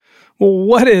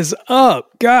What is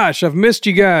up? Gosh, I've missed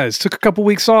you guys. Took a couple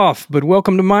weeks off, but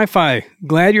welcome to MiFi.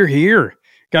 Glad you're here.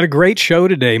 Got a great show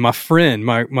today. My friend,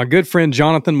 my good friend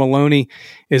Jonathan Maloney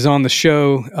is on the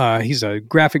show. He's a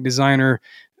graphic designer,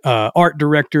 art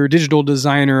director, digital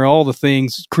designer, all the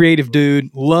things. Creative dude,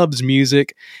 loves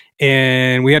music,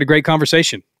 and we had a great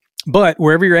conversation. But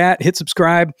wherever you're at, hit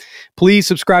subscribe. Please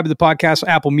subscribe to the podcast,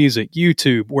 Apple Music,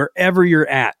 YouTube, wherever you're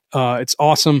at. It's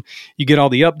awesome. You get all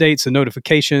the updates, the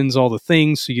notifications, all the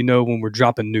things, so you know when we're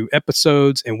dropping new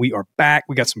episodes. And we are back.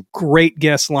 We got some great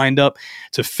guests lined up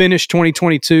to finish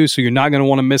 2022, so you're not going to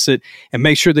want to miss it. And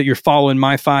make sure that you're following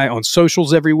MiFi on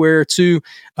socials everywhere, too.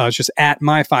 It's just at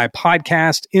MiFi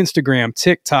Podcast, Instagram,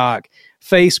 TikTok,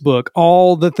 Facebook,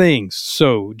 all the things.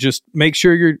 So just make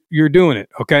sure you're doing it,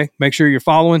 okay? Make sure you're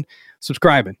following,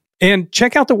 subscribing. And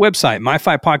check out the website,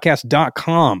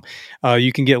 myfipodcast.com.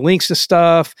 You can get links to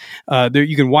stuff. There,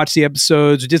 you can watch the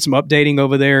episodes. We did some updating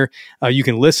over there. You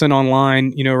can listen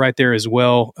online, right there as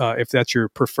well, if that's your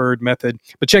preferred method.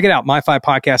 But check it out,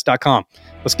 myfipodcast.com.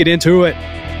 Let's get into it.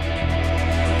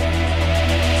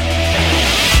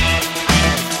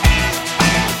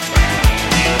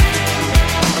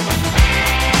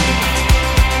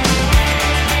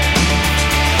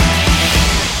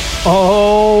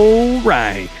 All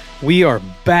right, we are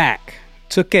back.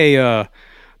 Took a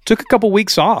couple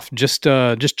weeks off, just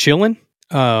chilling.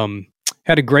 Had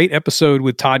a great episode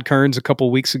with Todd Kearns a couple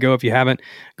of weeks ago. If you haven't,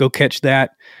 go catch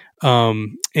that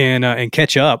and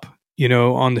catch up.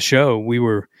 On the show, we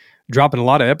were dropping a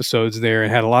lot of episodes there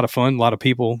and had a lot of fun. A lot of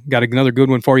people. Got another good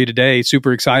one for you today.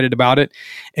 Super excited about it.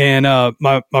 And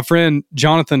my friend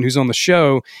Jonathan, who's on the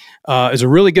show, is a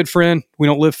really good friend. We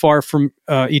don't live far from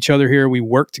each other here. We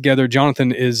work together.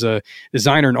 Jonathan is a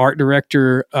designer and art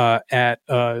director at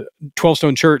 12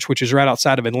 Stone Church, which is right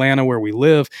outside of Atlanta where we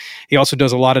live. He also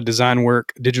does a lot of design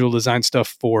work, digital design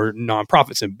stuff for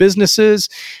nonprofits and businesses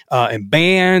and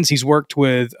bands. He's worked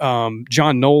with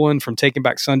John Nolan from Taking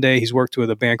Back Sunday. He's worked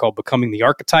with a band called Becoming the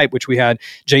Archetype, which we had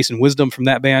Jason Wisdom from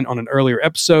that band on an earlier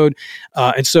episode.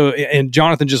 And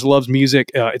Jonathan just loves music.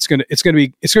 It's gonna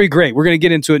be great. We're gonna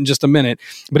get into it in just a minute,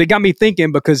 but it got me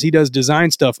thinking because he does design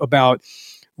stuff about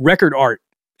record art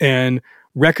and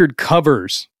record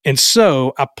covers. And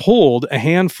so I pulled a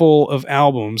handful of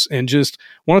albums and just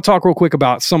want to talk real quick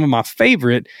about some of my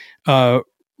favorite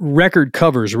record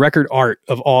covers, record art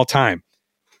of all time.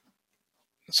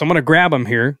 So I'm going to grab them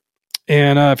here.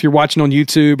 And if you're watching on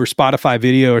YouTube or Spotify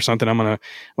video or something, I'm going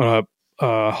to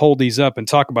hold these up and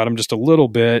talk about them just a little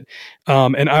bit.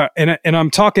 And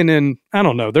I'm talking in, I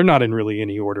don't know, they're not in really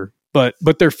any order, but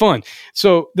they're fun.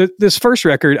 So this first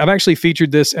record, I've actually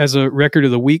featured this as a record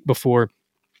of the week before.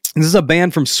 This is a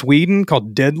band from Sweden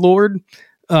called Deadlord,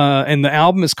 and the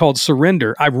album is called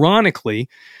Surrender. Ironically,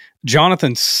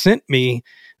 Jonathan sent me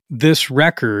this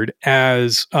record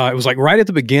as it was like right at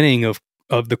the beginning of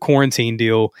the quarantine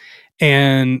deal,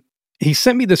 and he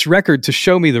sent me this record to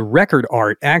show me the record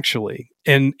art, actually.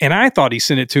 And I thought he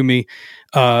sent it to me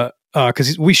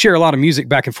because we share a lot of music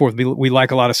back and forth. We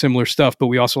like a lot of similar stuff, but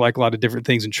we also like a lot of different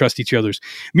things and trust each other's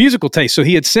musical taste. So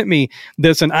he had sent me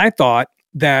this, and I thought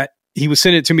that he was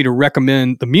sending it to me to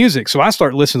recommend the music. So I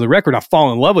started listening to the record. I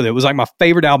fall in love with it. It was like my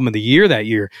favorite album of the year that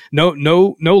year. No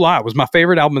lie. It was my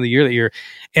favorite album of the year that year.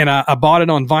 And I bought it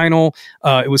on vinyl.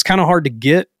 It was kind of hard to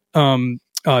get.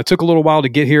 It took a little while to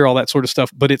get here, all that sort of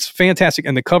stuff, but it's fantastic.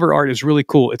 And the cover art is really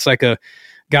cool. It's like a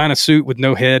guy in a suit with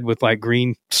no head with like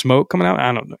green smoke coming out.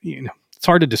 I don't know. It's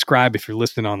hard to describe if you're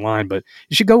listening online, but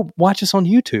you should go watch us on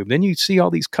YouTube. Then you see all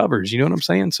these covers. You know what I'm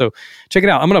saying? So check it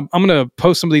out. I'm gonna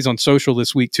post some of these on social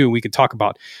this week too. And we can talk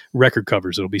about record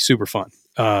covers. It'll be super fun.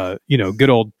 Good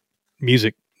old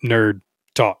music nerd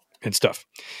talk and stuff.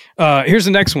 Here's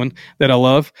the next one that I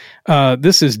love.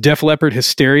 This is Def Leppard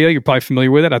Hysteria. You're probably familiar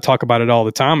with it. I talk about it all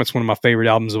the time. It's one of my favorite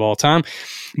albums of all time.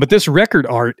 But this record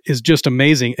art is just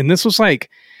amazing. And this was like,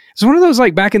 it's one of those,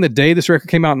 like back in the day, this record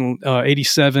came out in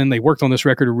 87. They worked on this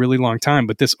record a really long time.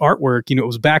 But this artwork, it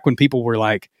was back when people were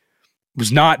like, it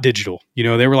was not digital.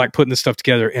 They were like putting this stuff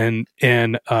together. And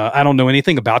I don't know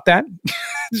anything about that.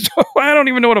 So I don't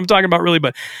even know what I'm talking about really.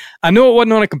 But I know it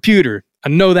wasn't on a computer. I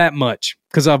know that much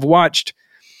because I've watched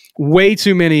way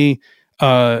too many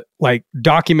like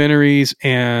documentaries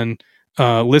and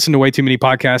listened to way too many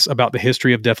podcasts about the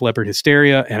history of Def Leppard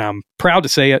Hysteria, and I'm proud to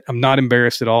say it. I'm not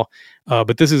embarrassed at all.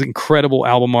 But this is incredible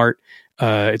album art.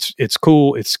 It's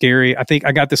cool. It's scary. I think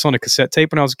I got this on a cassette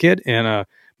tape when I was a kid, and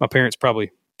my parents probably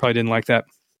didn't like that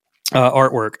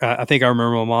artwork. I think I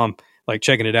remember my mom like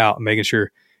checking it out and making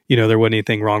sure there wasn't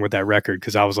anything wrong with that record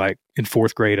because I was like in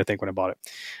fourth grade, I think, when I bought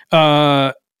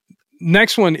it.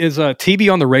 next one is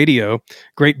TB on the Radio,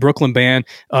 great Brooklyn band.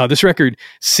 This record,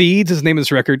 Seeds is the name of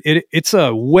this record. It's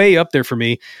way up there for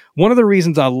me. One of the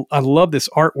reasons I love this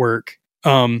artwork,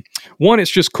 one,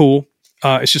 it's just cool.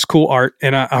 It's just cool art,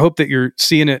 and I hope that you're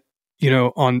seeing it,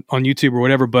 on YouTube or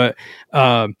whatever. But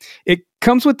it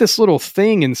comes with this little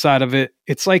thing inside of it.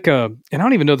 It's like and I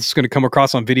don't even know if this is going to come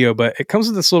across on video, but it comes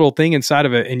with this little thing inside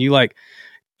of it, and you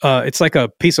it's like a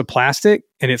piece of plastic,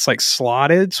 and it's like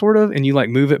slotted sort of, and you like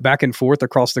move it back and forth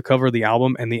across the cover of the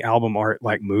album, and the album art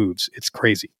like moves. It's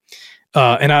crazy.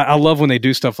 And I love when they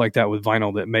do stuff like that with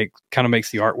vinyl that kind of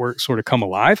makes the artwork sort of come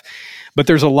alive. But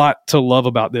there's a lot to love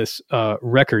about this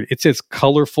record. It's as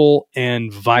colorful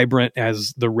and vibrant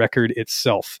as the record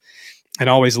itself. And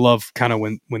I always love kind of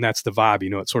when that's the vibe,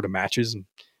 it sort of matches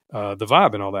the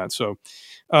vibe and all that. So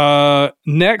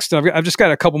next, I've just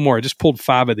got a couple more. I just pulled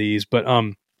 5 of these, but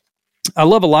I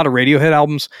love a lot of Radiohead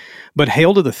albums, but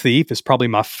Hail to the Thief is probably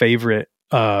my favorite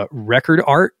record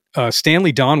art.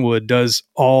 Stanley Donwood does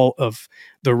all of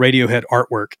the Radiohead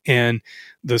artwork. And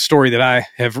the story that I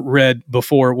have read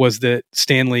before was that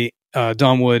Stanley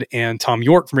Donwood and Tom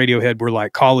York from Radiohead were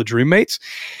like college roommates.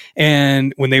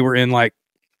 And when they were in like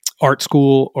art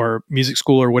school or music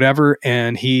school or whatever,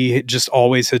 and he just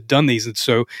always had done these. And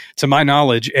so to my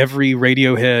knowledge, every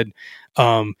Radiohead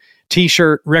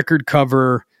t-shirt, record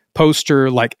cover, poster,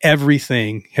 like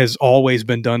everything has always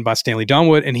been done by Stanley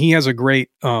Donwood. And he has a great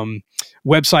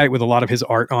website with a lot of his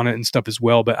art on it and stuff as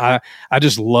well. But I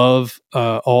just love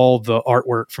all the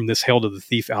artwork from this Hail to the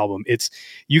Thief album.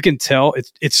 You can tell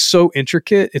it's so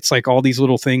intricate. It's like all these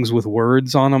little things with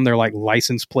words on them. They're like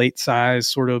license plate size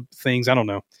sort of things. I don't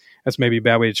know. That's maybe a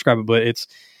bad way to describe it, but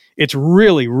it's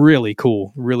really, really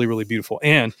cool. Really, really beautiful.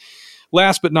 And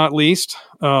last but not least,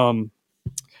 Pearl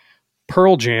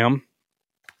Jam,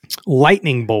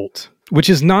 Lightning Bolt, which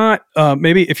is not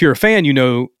maybe if you're a fan,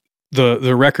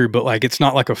 the record, but like it's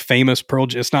not like a famous Pearl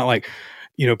Jam. It's not like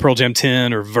Pearl Jam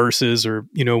 10 or Versus or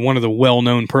one of the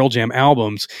well-known Pearl Jam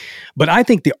albums. But I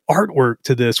think the artwork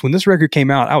to this, when this record came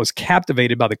out, I was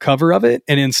captivated by the cover of it.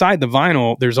 And inside the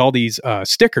vinyl, there's all these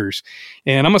stickers.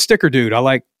 And I'm a sticker dude. I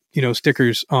like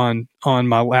stickers on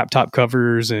my laptop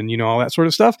covers and all that sort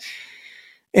of stuff.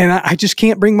 And I just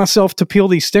can't bring myself to peel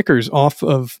these stickers off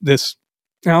of this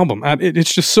album.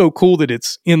 It's just so cool that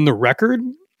it's in the record.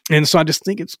 And so I just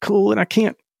think it's cool and I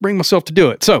can't bring myself to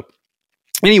do it. So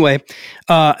anyway,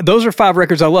 those are 5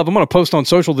 records I love. I'm going to post on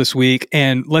social this week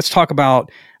and let's talk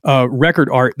about record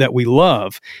art that we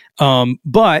love.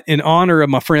 But in honor of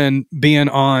my friend being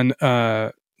on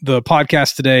the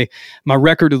podcast today, my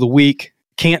record of the week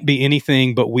can't be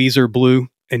anything but Weezer Blue.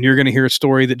 And you're going to hear a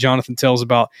story that Jonathan tells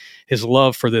about his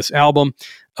love for this album.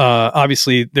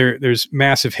 Obviously, there's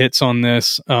massive hits on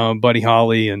this. Buddy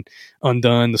Holly and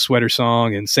Undone, the Sweater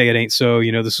Song, and Say It Ain't So.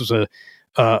 This was a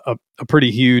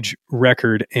pretty huge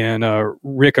record. And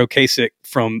Rick Ocasek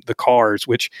from The Cars,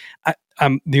 which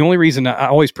I'm the only reason I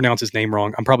always pronounce his name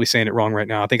wrong. I'm probably saying it wrong right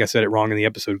now. I think I said it wrong in the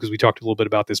episode because we talked a little bit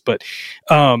about this. But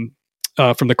from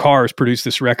The Cars produced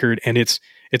this record, and it's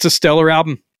a stellar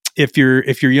album. If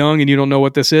you're young and you don't know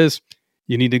what this is,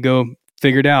 you need to go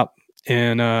figure it out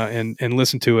and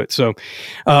listen to it. So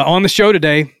on the show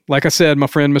today, like I said, my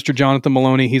friend Mr. Jonathan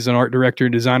Maloney, he's an art director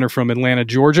and designer from Atlanta,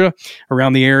 Georgia,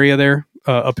 around the area there.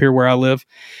 Up here where I live.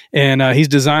 And he's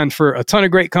designed for a ton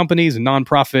of great companies and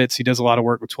nonprofits. He does a lot of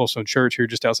work with 12 Stone Church here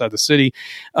just outside the city.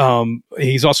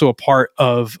 He's also a part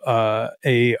of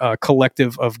a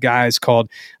collective of guys called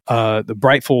the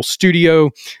Brightful Studio.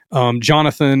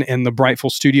 Jonathan and the Brightful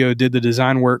Studio did the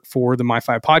design work for the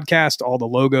MyFi podcast, all the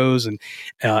logos and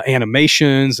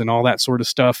animations and all that sort of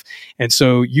stuff. And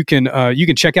so you can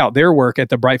check out their work at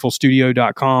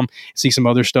thebrightfulstudio.com, see some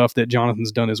other stuff that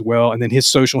Jonathan's done as well. And then his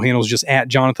social handle is just at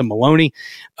Jonathan Maloney.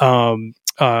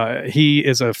 He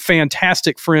is a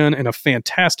fantastic friend and a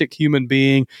fantastic human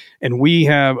being. And we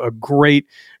have a great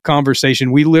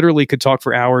conversation. We literally could talk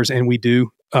for hours, and we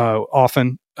do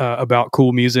often about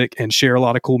cool music and share a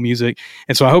lot of cool music.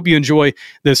 And so I hope you enjoy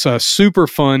this super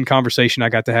fun conversation I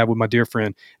got to have with my dear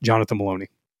friend, Jonathan Maloney.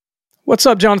 What's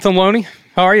up, Jonathan Maloney?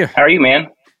 How are you? How are you, man?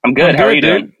 I'm good. How are you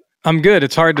doing? I'm good.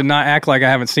 It's hard to not act like I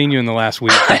haven't seen you in the last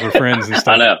week because we're friends and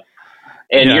stuff. I know.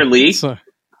 And you're Lee?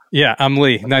 Yeah, I'm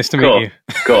Lee. Nice to meet you.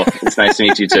 Cool. It's nice to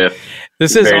meet you too.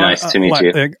 This is very nice to meet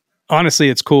you. Honestly,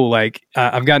 it's cool. Like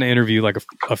I've gotten to interview like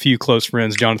a few close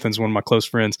friends. Jonathan's one of my close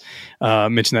friends.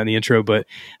 Mentioned that in the intro, but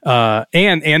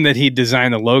and that he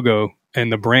designed the logo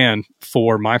and the brand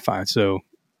for MyFi. So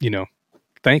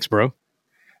thanks, bro.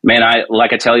 Man, I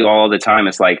tell you all the time.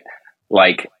 It's like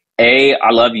A, I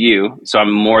love you, so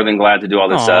I'm more than glad to do all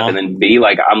this stuff. And then B,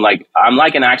 I'm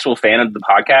like an actual fan of the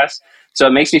podcast. So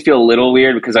it makes me feel a little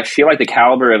weird because I feel like the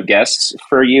caliber of guests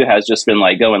for you has just been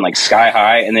like going like sky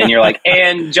high, and then you're like,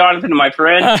 and Jonathan, my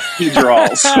friend, he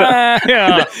draws.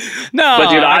 Yeah. No, but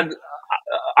dude,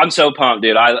 I'm so pumped,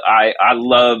 dude. I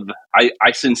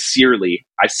sincerely,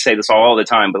 I say this all the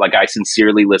time, but like I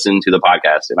sincerely listen to the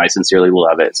podcast and I sincerely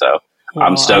love it. So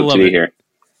I'm stoked to be here.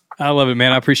 I love it,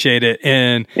 man. I appreciate it.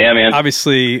 And yeah, man,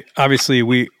 obviously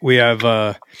we have,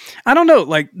 I don't know,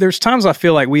 like there's times I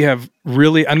feel like we have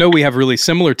really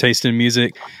similar taste in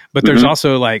music, but there's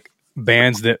also like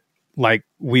bands that like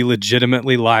we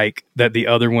legitimately like that the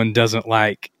other one doesn't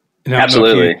like. And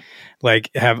absolutely.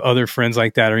 Like have other friends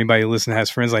like that, or anybody who listens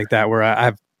has friends like that, where I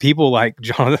have people like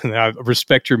Jonathan, I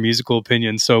respect your musical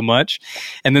opinion so much.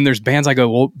 And then there's bands I go,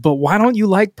 well, but why don't you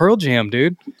like Pearl Jam,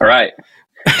 dude? All right.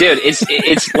 Dude,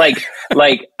 it's like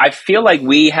I feel like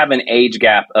we have an age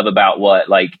gap of about what,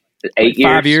 like 8 years?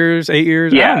 5 years, 8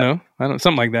 years? Yeah. I don't know,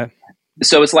 something like that.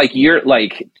 So it's like you're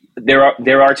like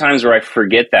there are times where I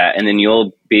forget that, and then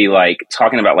you'll be like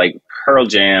talking about like Pearl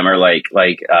Jam or like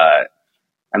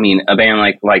I mean, a band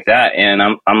like that, and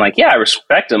I'm like, yeah, I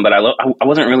respect them, but I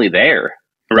wasn't really there,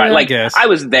 right? Yeah, like I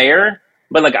was there,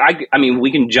 but like I mean,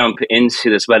 we can jump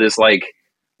into this, but it's like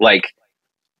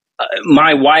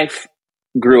my wife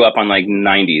grew up on like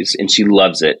 90s, and she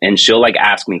loves it, and she'll like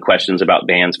ask me questions about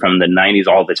bands from the 90s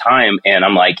all the time, and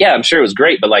I'm like, yeah, I'm sure it was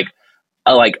great, but like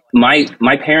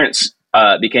my parents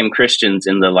became Christians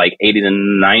in the like 80s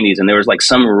and 90s, and there was like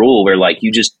some rule where like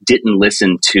you just didn't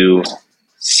listen to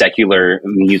secular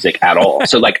music at all.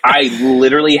 So like I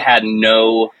literally had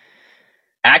no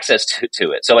access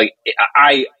to it. So like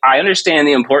I understand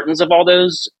the importance of all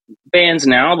those bands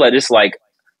now, but it's like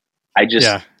I just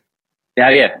yeah.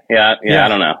 I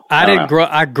don't know.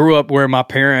 I grew up where my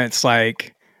parents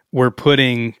like were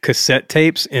putting cassette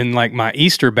tapes in like my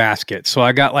Easter basket. So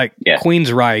I got like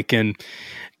Queensryche and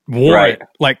Warrant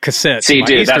like cassettes. See,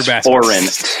 dude, Easter that's basket. foreign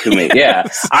to me. Yeah.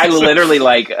 I literally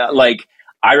like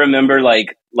I remember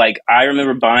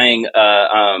buying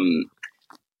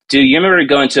do you remember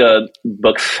going to a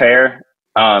book fair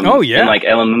in like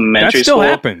elementary school?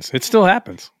 It still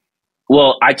happens.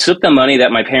 Well, I took the money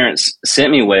that my parents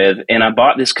sent me with, and I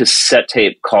bought this cassette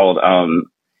tape called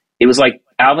it was like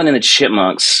Alvin and the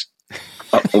Chipmunks.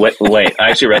 Oh, wait,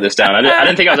 I actually read this down. I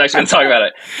didn't think I was actually going to talk about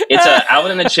it. It's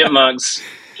Alvin and the Chipmunks.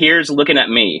 Here's Looking at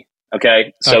Me.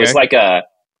 Okay, so it's like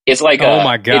oh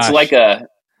my gosh.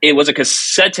 It was a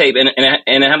cassette tape, and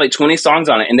it had like 20 songs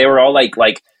on it, and they were all like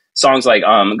songs like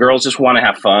Girls Just Want to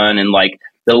Have Fun and like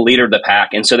The Leader of the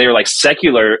Pack, and so they were like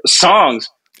secular songs,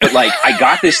 but like I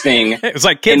got this thing. It was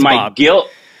like Kids Bob.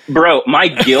 My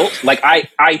guilt, like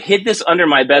I hid this under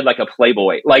my bed like a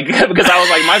Playboy, like because I was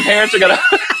like my parents are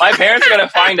gonna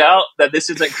find out that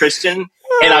this isn't Christian,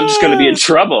 and I'm just gonna be in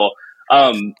trouble.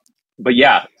 But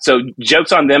yeah, so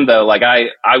jokes on them though. Like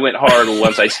I went hard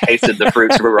once I tasted the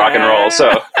fruits of rock and roll. So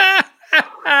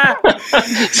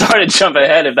sorry to jump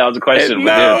ahead if that was a question.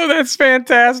 No, that's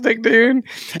fantastic, dude.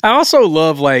 I also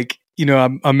love like, you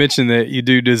know, I mentioned that you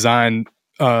do design,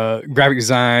 graphic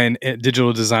design,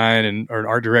 digital design, and or an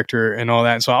art director and all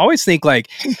that. And so I always think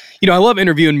like, you know, I love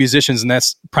interviewing musicians, and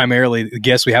that's primarily the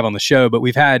guests we have on the show. But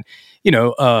we've had, you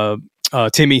know,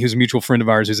 Timmy, who's a mutual friend of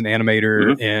ours, who's an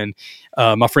animator, and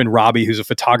my friend Robbie, who's a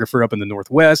photographer up in the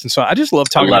Northwest. And so I just love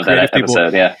talking to creative people.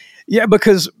 Episode, yeah,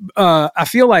 because I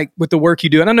feel like with the work you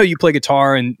do, and I know you play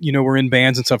guitar, and you know we're in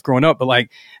bands and stuff growing up, but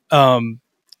like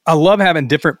I love having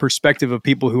different perspective of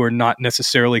people who are not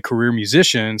necessarily career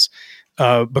musicians,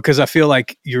 because I feel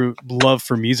like your love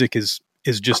for music is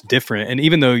just different. And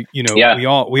even though, you know, we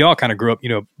all kind of grew up, you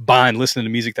know, listening to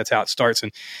music, that's how it starts.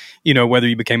 And, you know, whether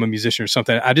you became a musician or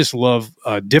something, I just love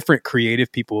different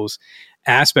creative people's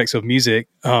aspects of music.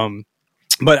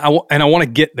 But I want to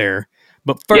get there.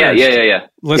 But first,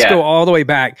 let's go all the way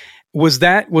back. Was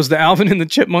the Alvin and the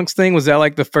Chipmunks thing? Was that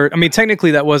like the first? I mean,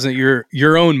 technically that wasn't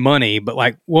your own money, but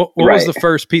like, what was the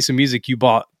first piece of music you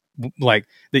bought, like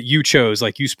that you chose,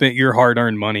 like you spent your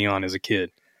hard-earned money on as a kid?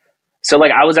 So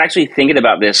like I was actually thinking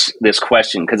about this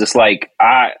question because it's like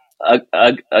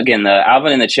again the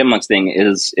Alvin and the Chipmunks thing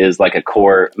is like a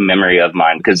core memory of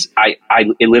mine because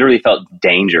it literally felt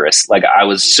dangerous. Like I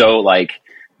was so like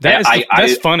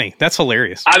that's funny. That's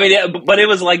hilarious. I mean, but it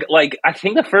was like I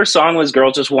think the first song was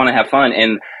 "Girls Just Want to Have Fun,"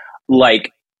 and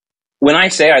like when I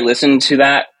say I listened to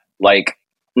that like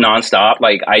nonstop,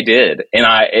 like I did, and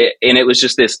it was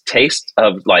just this taste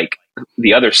of like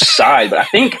the other side. But I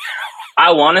think.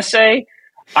 I'm sorry,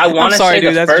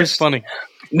 dude. That's just funny.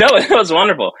 No, it was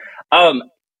wonderful.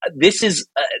 This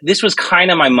was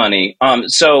kind of my money.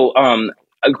 So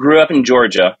I grew up in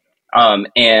Georgia,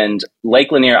 And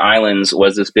Lake Lanier Islands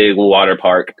was this big water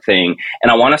park thing.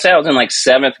 And I want to say I was in like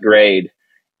 7th grade,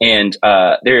 and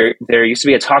there used to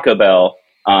be a Taco Bell.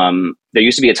 There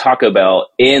used to be a Taco Bell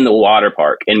in the water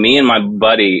park, and me and my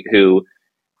buddy, who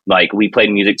like we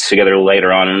played music together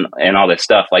later on and all this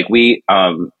stuff. Like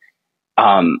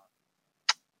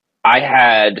I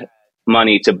had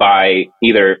money to buy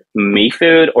either me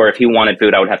food, or if he wanted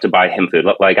food, I would have to buy him food.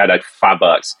 Like I had like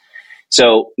 $5.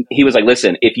 So he was like,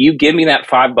 listen, if you give me that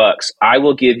 $5, I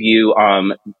will give you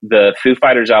the Foo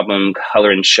Fighters album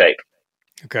Color and Shape.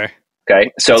 Okay.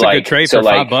 So that's like a good trade so for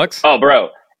like $5. Oh, bro.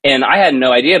 And I had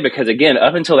no idea, because again,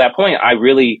 up until that point, I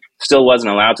really still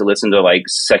wasn't allowed to listen to like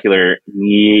secular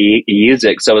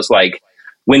music. So it's like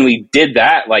when we did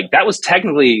that, like that was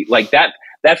technically like that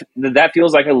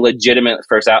feels like a legitimate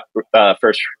first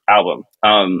album.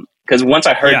 Because once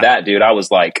I heard that, dude, I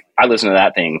was like, I listened to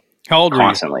that thing How old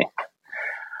constantly.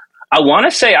 I want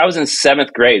to say I was in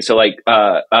 7th grade. So like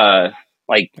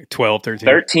 12, 13.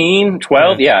 13,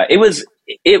 12. Yeah. It was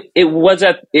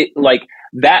like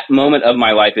that moment of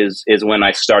my life is when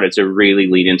I started to really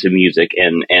lead into music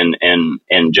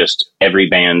and just every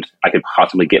band I could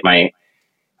possibly get my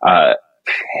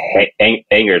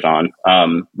angers on.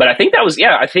 But I think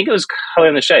I think it was Color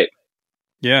and the Shape.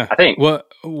 Yeah. I think.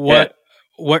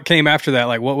 What came after that?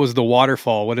 Like, what was the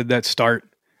waterfall? What did that start?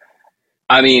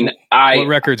 I mean, what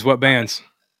records, what bands?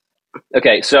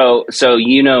 Okay, so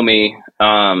you know me,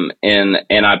 and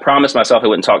I promised myself I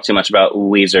wouldn't talk too much about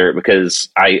Weezer, because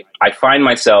I find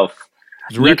myself.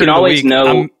 You can always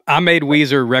know. I made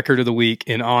Weezer Record of the Week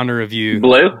in honor of you.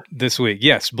 Blue this week.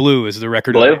 Yes, Blue is the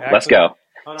record. Blue. Of the week. Let's go.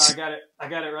 Hold on, I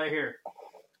got it right here.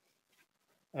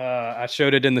 I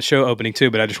showed it in the show opening too,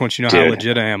 but I just want you to know how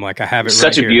legit I am. Like I have it.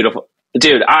 Such right a here. Beautiful.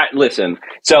 Dude, listen.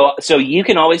 So you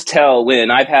can always tell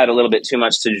when I've had a little bit too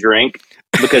much to drink,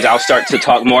 because I'll start to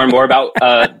talk more and more about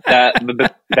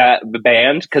that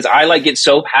band, because I like get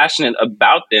so passionate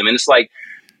about them, and it's like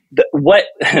what?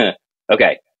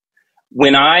 Okay,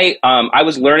 when I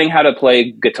was learning how to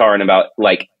play guitar in about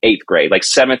like 8th grade, like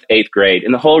 7th, 8th grade,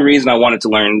 and the whole reason I wanted to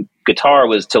learn guitar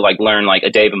was to like learn like a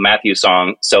Dave Matthews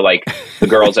song, so like the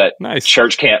girls at nice.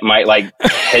 church camp might like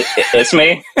hiss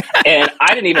me. And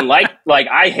I didn't even like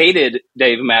I hated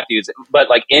Dave Matthews, but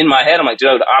like in my head I'm like,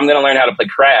 dude, I'm gonna learn how to play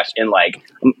Crash, and like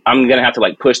I'm gonna have to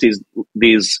like push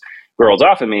these girls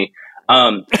off of me.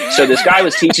 So this guy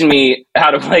was teaching me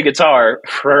how to play guitar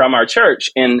from our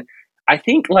church, and I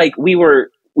think like we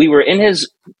were in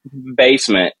his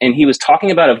basement, and he was talking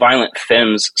about a Violent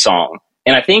Femmes song.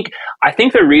 And I think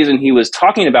the reason he was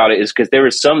talking about it is because there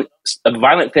was a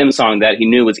Violent Femmes song that he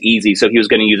knew was easy, so he was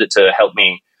going to use it to help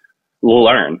me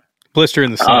learn. Blister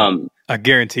in the Sun,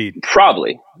 guaranteed.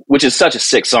 Probably, which is such a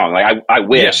sick song. Like I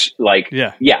wish,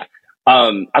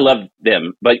 I love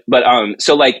them, but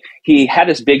so like he had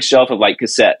this big shelf of like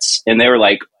cassettes, and they were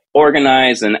like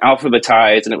organized and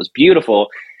alphabetized, and it was beautiful.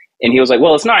 And he was like,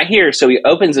 well, it's not here. So he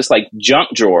opens this like junk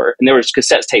drawer, and there was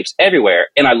cassette tapes everywhere.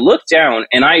 And I looked down,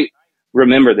 and I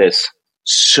remember this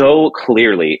so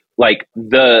clearly. Like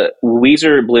the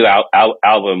Weezer Blue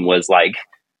album was like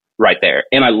right there.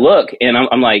 And I look, and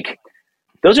I'm like,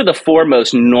 those are the 4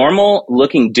 most normal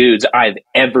looking dudes I've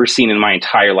ever seen in my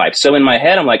entire life. So in my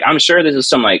head, I'm like, I'm sure this is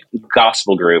some like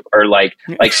gospel group or like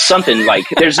something like,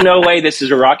 there's no way this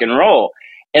is a rock and roll.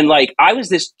 And like, I was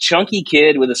this chunky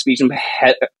kid with a speech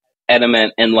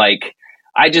impediment, and like,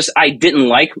 I didn't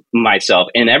like myself.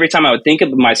 And every time I would think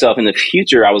of myself in the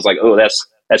future, I was like, oh, that's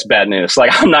bad news.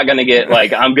 Like, I'm not going to get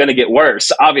I'm going to get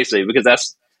worse, obviously, because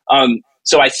that's,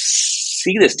 so I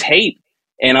see this tape,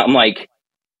 and I'm like,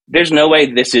 there's no way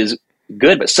this is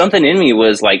good. But something in me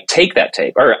was like, take that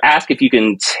tape, or ask if you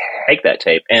can take that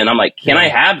tape. And I'm like, can I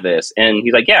have this? And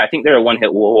he's like, yeah, I think they're a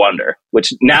one-hit wonder,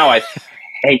 which now I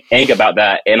think about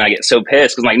that, and I get so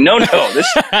pissed, because I'm like, no, this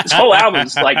whole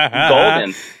album's like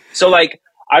golden. So like,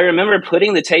 I remember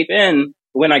putting the tape in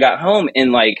when I got home,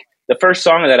 and like the first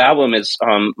song of that album is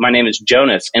My Name is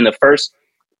Jonas, and the first,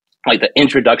 like the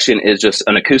introduction is just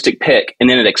an acoustic pick, and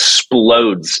then it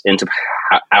explodes into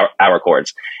power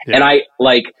chords. Yeah. And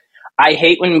I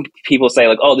hate when people say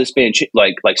like, oh, this band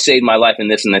like saved my life and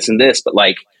this and this and this, but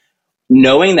like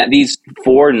knowing that these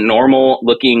 4 normal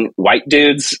looking white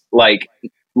dudes like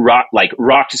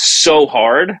rocked so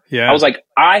hard, yeah. I was like,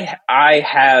 I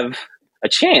have a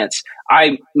chance.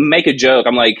 I make a joke.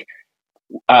 I'm like,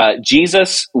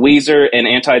 Jesus, Weezer, and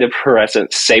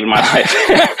antidepressants saved my life.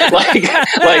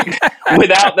 like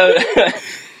without the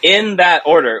in that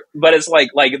order. But it's like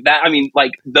that. I mean,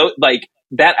 like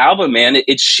that album, man.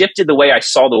 It shifted the way I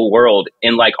saw the world,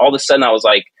 and like all of a sudden, I was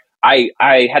like,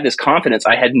 I had this confidence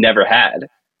I had never had.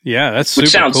 Yeah, that's which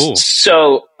super sounds cool.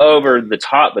 so over the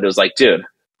top, but it was like, dude,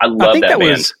 I love that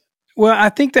band. Well, I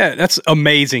think that's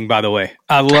amazing, by the way.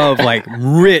 I love like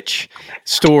rich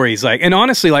stories. Like, and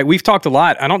honestly, like we've talked a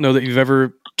lot. I don't know that you've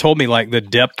ever told me like the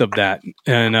depth of that.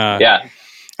 And Yeah.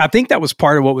 I think that was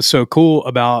part of what was so cool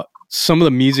about some of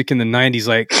the music in the 90s.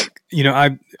 Like,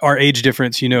 our age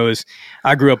difference, is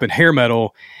I grew up in hair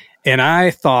metal, and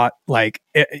I thought like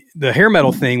the hair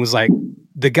metal thing was like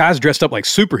the guys dressed up like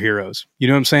superheroes. You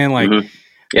know what I'm saying? Like, Mm-hmm.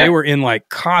 Yeah. they were in like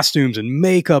costumes and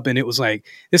makeup, and it was like,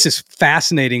 this is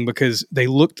fascinating because they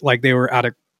looked like they were out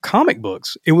of comic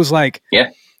books. It was like,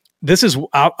 Yeah.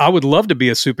 I would love to be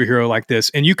a superhero like this,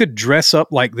 and you could dress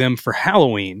up like them for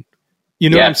Halloween. You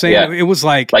know what I'm saying? Yeah. It was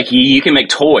like you can make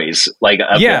toys like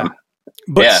of them.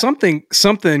 But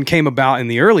something came about in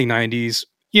the early 90s,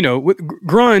 with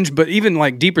grunge, but even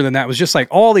like deeper than that was just like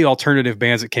all the alternative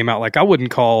bands that came out. Like I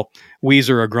wouldn't call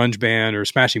Weezer a grunge band or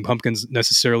Smashing Pumpkins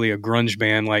necessarily a grunge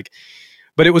band. Like,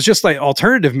 but it was just like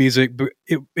alternative music, but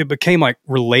it became like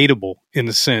relatable in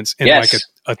a sense and like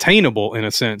attainable in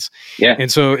a sense. Yeah.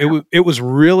 And so it was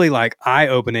really like eye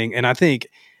opening. And I think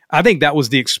that was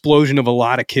the explosion of a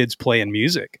lot of kids playing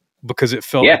music because it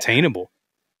felt attainable.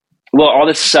 Well, all of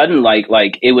a sudden, like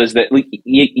it was that like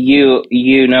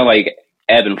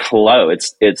ebb and flow.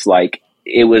 It's like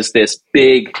it was this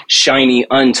big, shiny,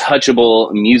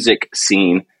 untouchable music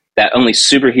scene that only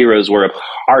superheroes were a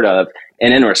part of,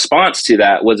 and in response to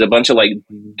that was a bunch of like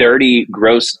dirty,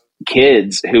 gross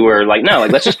kids who were like, no,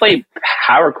 like let's just play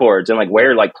power chords and like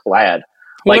wear like plaid.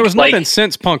 Well, there was nothing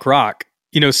since punk rock,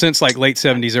 since like late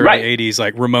 70s, early 80s,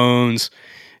 like Ramones,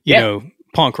 you know.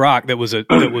 Punk rock that was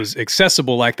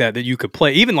accessible like that you could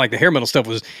play. Even like the hair metal stuff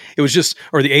it was just,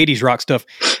 or the 80s rock stuff,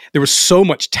 there was so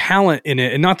much talent in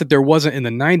it, and not that there wasn't in the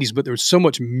 90s, but there was so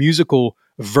much musical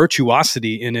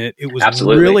virtuosity in it. It was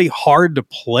really hard to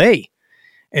play.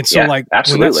 And so when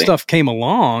that stuff came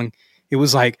along, it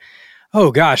was like,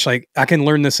 oh gosh, like I can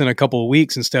learn this in a couple of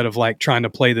weeks instead of like trying to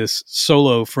play this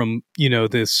solo from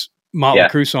this Motley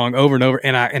Crue song over and over,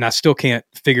 and I still can't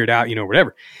figure it out,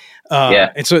 whatever.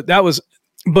 And so that was,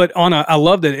 but I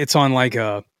love that it's on like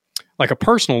a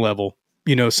personal level,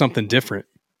 something different,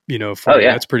 for you.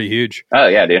 That's pretty huge. Oh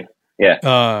yeah, dude.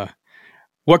 Yeah.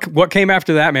 What came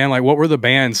after that, man? Like what were the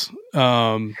bands,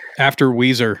 after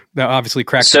Weezer that obviously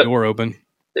cracked the door open?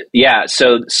 Yeah.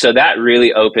 So that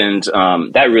really opened,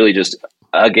 that really just,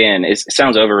 again, it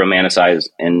sounds over romanticized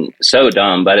and so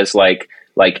dumb, but it's like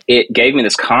it gave me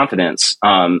this confidence.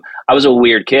 I was a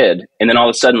weird kid, and then all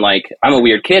of a sudden, like I'm a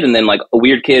weird kid, and then like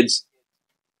weird kids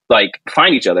like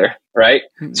find each other, right?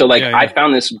 So like I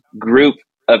found this group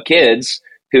of kids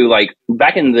who, like,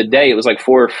 back in the day, it was like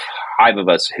 4 or 5 of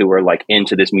us who were like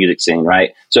into this music scene,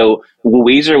 right? So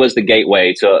Weezer was the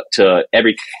gateway to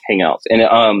everything else, and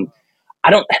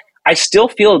I still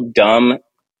feel dumb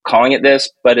calling it this,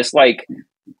 but it's like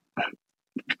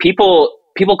people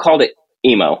called it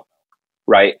emo.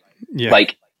 Right. Yeah.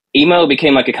 Like emo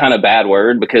became like a kind of bad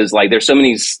word because like there's so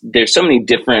many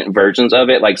different versions of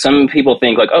it. Like some people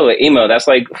think like, oh, emo, that's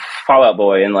like Fall Out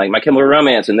Boy and like My Chemical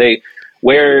Romance, and they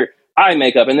wear eye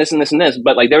makeup and this and this and this.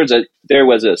 But like there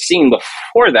was a scene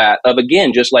before that of,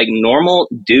 again, just like normal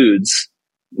dudes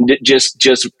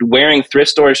just wearing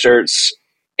thrift store shirts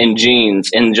and jeans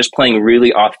and just playing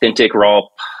really authentic raw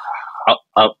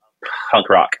punk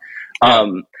rock.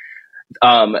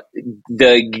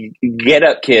 The Get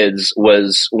Up Kids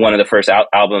was one of the first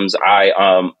albums I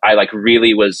like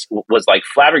really was like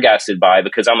flabbergasted by,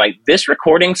 because I'm like, this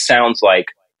recording sounds like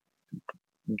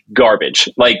garbage.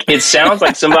 Like it sounds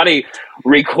like somebody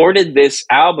recorded this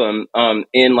album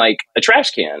in like a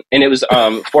trash can, and it was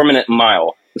 4 Minute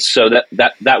Mile. So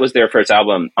that was their first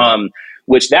album,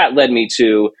 which that led me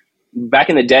to, back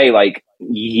in the day, like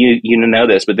you know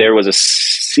this, but there was a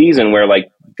season where like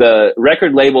the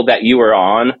record label that you were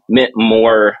on meant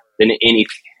more than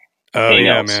anything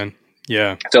else. Man.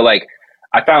 Yeah. So like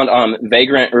I found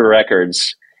Vagrant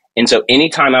Records, and so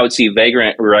anytime I would see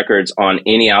Vagrant Records on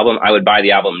any album, I would buy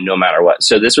the album no matter what.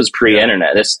 So this was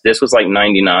pre-internet. This was like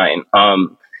 99.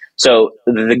 So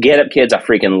the Get Up Kids I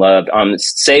freaking loved.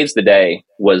 Saves the Day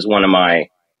was one of my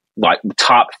like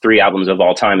top 3 albums of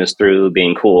all time, is Through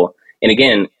Being Cool. And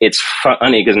again, it's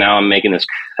funny because now I'm making this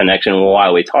connection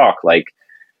while we talk. Like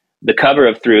the cover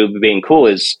of Through Being Cool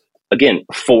is, again,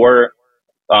 4,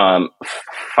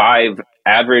 5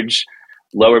 average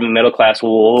lower middle class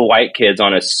white kids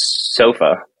on a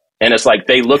sofa, and it's like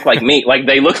they look like me. Like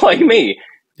they look like me.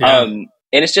 Yeah. And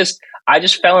it's just, I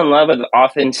just fell in love with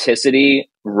authenticity,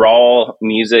 raw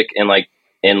music, and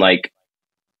like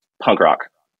punk rock.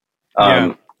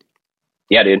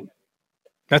 Yeah, dude.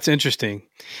 That's interesting.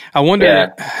 I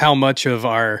wonder how much of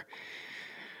our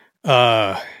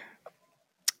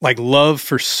like love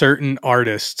for certain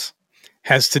artists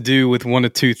has to do with one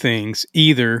of two things.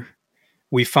 Either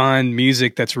we find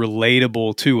music that's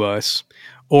relatable to us,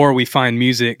 or we find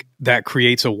music that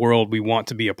creates a world we want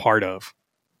to be a part of.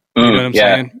 You know what I'm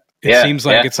saying? It seems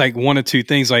like it's like one of two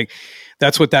things. Like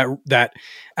that's what that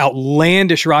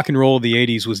outlandish rock and roll of the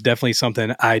 80s was definitely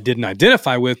something I didn't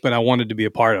identify with, but I wanted to be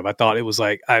a part of. I thought it was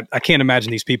like, I can't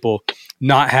imagine these people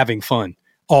not having fun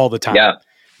all the time. Yeah.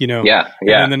 You know? Yeah.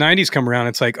 And then the 90s come around,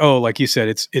 it's like, oh, like you said,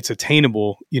 it's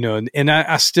attainable, you know, and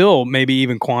I still maybe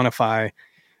even quantify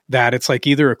that. It's like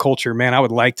either a culture, man, I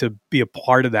would like to be a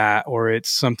part of that, or it's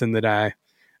something that I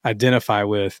identify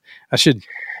with. I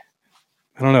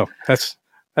don't know. That's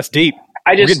deep.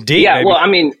 We're getting deep, baby. Well, I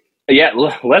mean,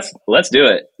 let's do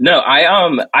it. No,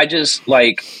 I just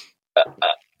like,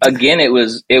 again, it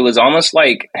was almost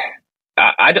like,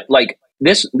 I like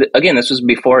this, again, this was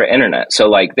before internet. So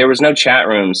like, there was no chat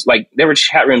rooms, like there were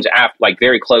chat rooms after, like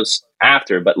very close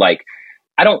after, but like,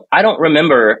 I don't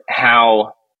remember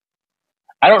how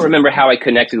I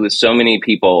connected with so many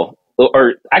people,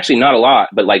 or actually not a lot,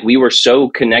 but like we were so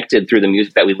connected through the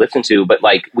music that we listened to, but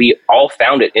like we all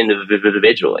found it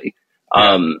individually.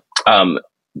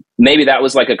 Maybe that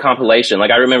was like a compilation.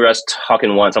 Like I remember us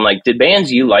talking once, I'm like, did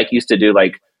bands you like used to do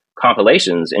like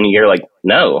compilations? And you're like,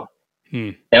 no.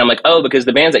 And I'm like, oh, because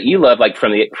the bands that you love, like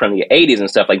from the 80s and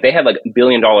stuff, like they had like $1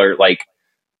 billion,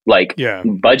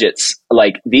 budgets.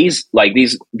 Like these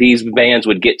bands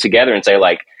would get together and say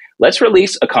like, let's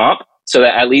release a comp so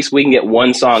that at least we can get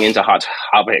one song into Hot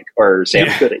Topic or Sam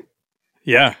Goody.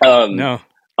 Yeah.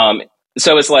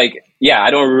 So it's like,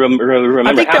 I don't remember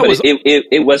how, but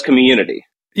it was community.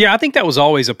 Yeah, I think that was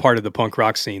always a part of the punk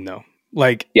rock scene, though.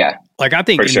 Like I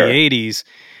think in the 80s,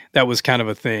 that was kind of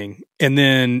a thing. And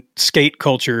then skate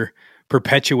culture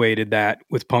perpetuated that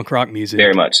with punk rock music.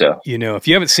 Very much so. You know, if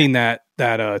you haven't seen that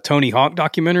Tony Hawk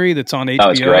documentary that's on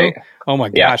HBO, it's great. Oh my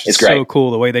gosh, it's so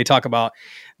cool the way they talk about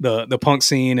the punk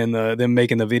scene and them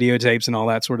making the videotapes and all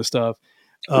that sort of stuff.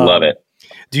 Love it.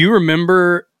 Do you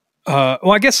remember,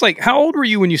 well, I guess like how old were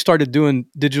you when you started doing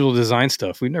digital design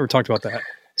stuff? We've never talked about that.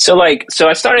 So I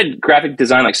started graphic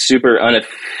design like super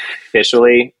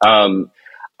unofficially.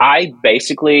 I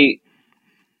legally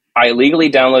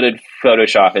downloaded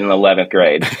Photoshop in the 11th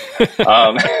grade.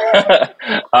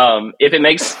 If it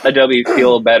makes Adobe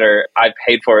feel better, I've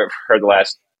paid for it for the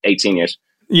last 18 years.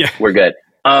 Yeah, we're good.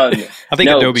 I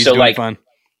think Adobe's doing fine.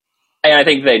 And I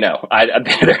think they know.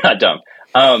 They're not dumb.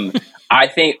 I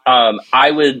think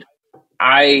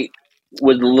I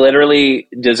would literally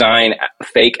design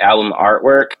fake album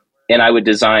artwork, and I would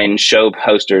design show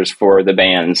posters for the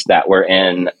bands that were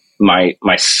in my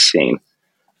scene.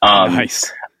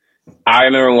 Nice. I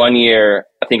remember one year,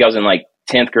 I think I was in like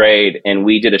 10th grade, and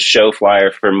we did a show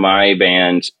flyer for my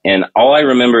band, and all I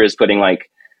remember is putting like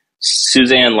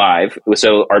Suzanne Live.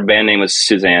 So our band name was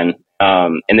Suzanne.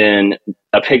 And then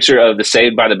a picture of the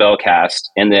Saved by the Bell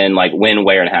cast, and then like when,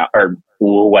 where, and how, or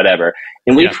whatever.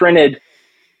 And we printed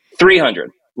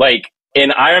 300.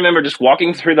 And I remember just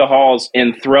walking through the halls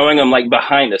and throwing them like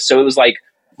behind us. So it was like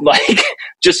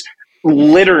just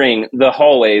littering the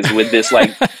hallways with this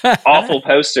like awful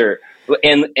poster.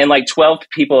 And like 12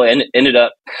 people ended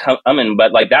up coming.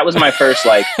 But like, that was my first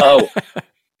like, oh,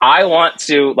 I want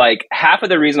to, like, half of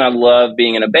the reason I love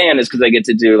being in a band is because I get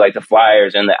to do like the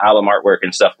flyers and the album artwork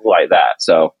and stuff like that.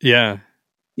 So yeah.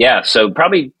 So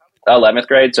probably 11th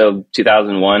grade. So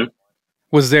 2001.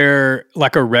 Was there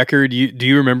like a record? Do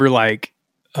you remember like,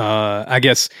 I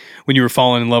guess when you were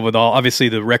falling in love with obviously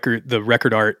the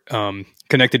record art,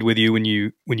 connected with you when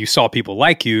you saw people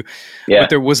like you,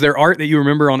 but was there art that you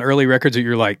remember on early records that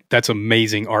you're like, that's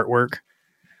amazing artwork?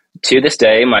 To this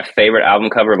day, my favorite album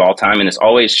cover of all time, and this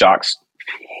always shocks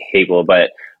people,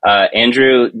 but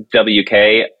Andrew WK,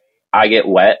 I Get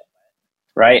Wet,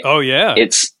 right? Oh yeah,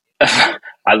 it's I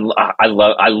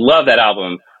love that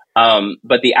album.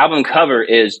 But the album cover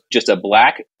is just a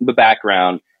black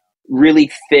background,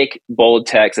 really thick, bold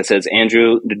text that says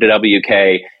Andrew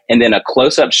WK, and then a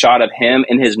close-up shot of him,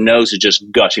 and his nose is just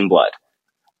gushing blood.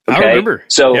 Okay? I remember.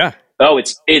 So,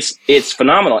 it's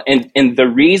phenomenal. And the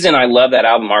reason I love that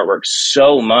album artwork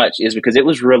so much is because it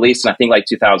was released in, I think, like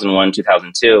 2001,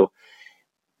 2002.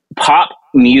 Pop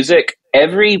music,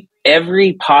 every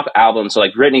pop album, so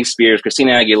like Britney Spears,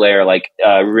 Christina Aguilera, like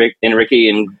Ricky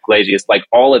Iglesias, like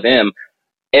all of them,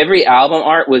 every album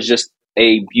art was just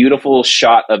a beautiful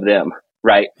shot of them,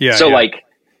 right? Yeah.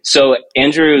 So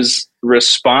Andrew's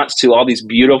response to all these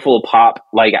beautiful pop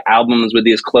like albums with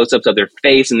these close-ups of their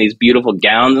face and these beautiful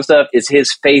gowns and stuff is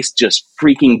his face just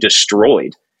freaking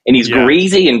destroyed. and he's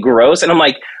greasy and gross. And I'm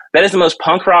like, that is the most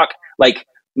punk rock, like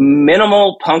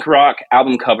minimal punk rock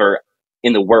album cover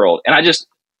in the world. And I just,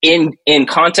 in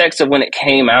context of when it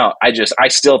came out, I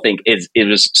still think it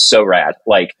was so rad.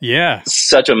 Like,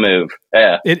 such a move.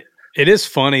 Yeah. It is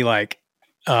funny. Like,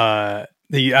 I've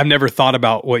never thought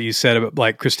about what you said about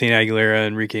like Christina Aguilera,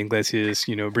 Enrique Iglesias,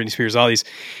 Britney Spears, all these,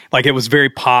 like it was very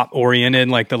pop oriented.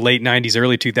 Like the late 90s,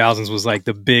 early 2000s was like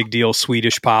the big deal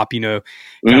Swedish pop, kind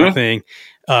of thing.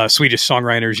 Swedish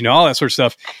songwriters, all that sort of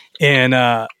stuff. And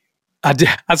I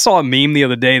saw a meme the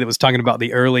other day that was talking about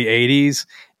the early 80s,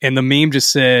 and the meme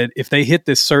just said, if they hit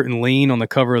this certain lean on the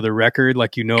cover of the record,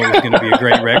 like it was going to be a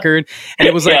great record. And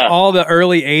it was like all the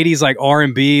early 80s, like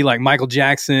R&B, like Michael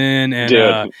Jackson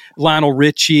and Lionel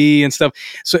Richie and stuff.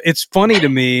 So it's funny to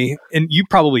me, and you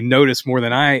probably notice more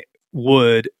than I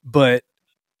would, but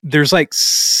there's like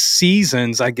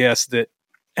seasons, I guess, that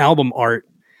album art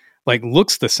like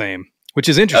looks the same, which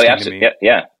is interesting to me.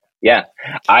 Yeah.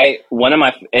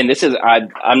 And this is,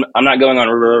 I'm not going on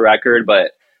a record,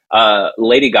 but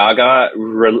Lady Gaga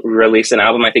released an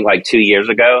album, I think like 2 years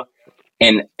ago.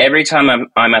 And every time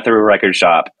I'm at the record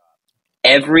shop,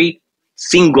 every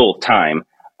single time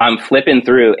I'm flipping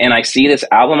through and I see this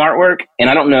album artwork, and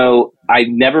I don't know, I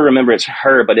never remember it's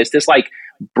her, but it's this like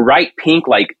bright pink,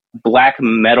 like black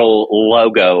metal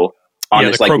logo on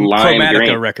this like lime Chromatica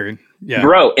green record. Yeah.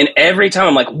 Bro, and every time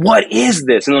I'm like, what is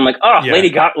this? And I'm like, Lady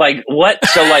Gaga, like, what?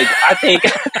 So, like, I think,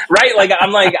 right? Like,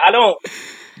 I'm like, I don't,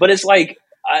 but it's like,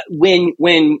 when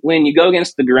you go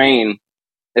against the grain,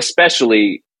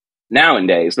 especially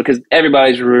nowadays, because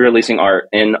everybody's releasing art,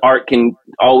 and art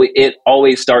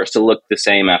always starts to look the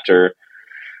same after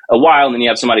a while, and then you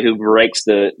have somebody who breaks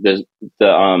the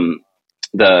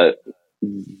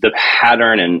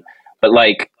pattern, but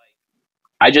like,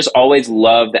 I just always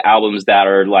love the albums that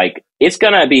are like, it's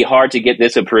going to be hard to get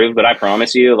this approved, but I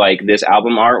promise you, like, this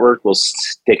album artwork will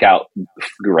stick out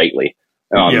greatly.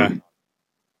 Yeah.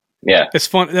 It's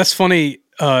fun. That's funny,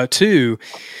 too,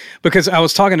 because I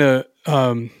was talking to,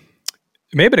 it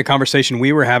may have been a conversation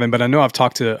we were having, but I know I've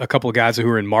talked to a couple of guys who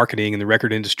are in marketing in the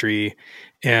record industry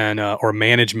and, or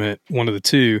management, one of the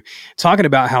two, talking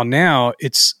about how now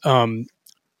it's,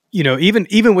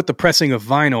 even with the pressing of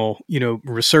vinyl,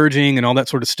 resurging and all that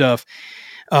sort of stuff,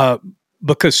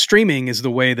 because streaming is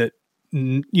the way that,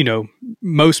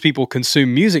 most people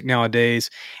consume music nowadays.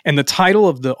 And the title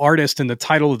of the artist and the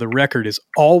title of the record is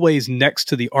always next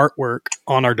to the artwork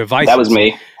on our devices. That was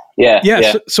me.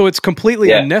 Yeah. So it's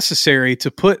completely unnecessary to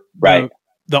put the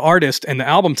artist and the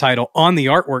album title on the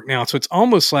artwork now. So it's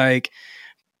almost like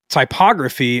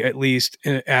typography, at least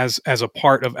as a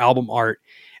part of album art.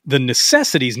 The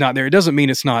necessity is not there. It doesn't mean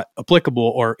it's not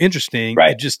applicable or interesting.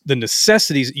 Right. It just, the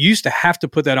necessities, you used to have to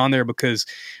put that on there because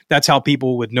that's how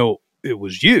people would know it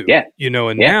was you. Yeah.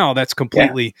 Now that's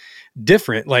completely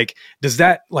different. Like, does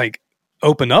that like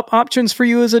open up options for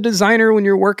you as a designer when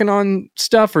you're working on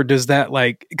stuff, or does that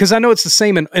like, because I know it's the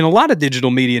same in a lot of digital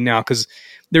media now, because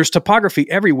there's typography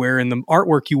everywhere, and the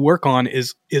artwork you work on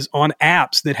is on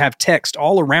apps that have text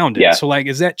all around it. So like,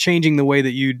 is that changing the way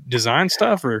that you design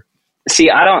stuff, or? See,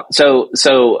 I don't.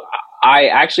 So I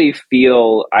actually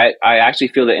feel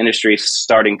the industry is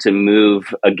starting to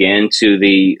move again to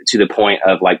the point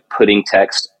of like putting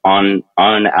text on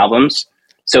albums.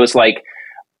 So it's like,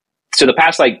 so the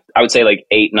past, like, I would say like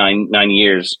 9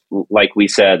 years, like we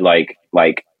said, like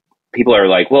people are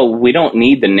like, well, we don't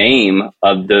need the name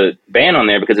of the band on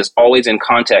there because it's always in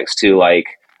context to like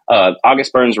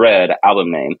August Burns Red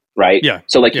album name, right? Yeah.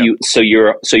 So like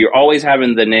you're always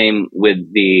having the name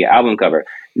with the album cover.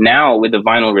 Now with the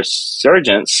vinyl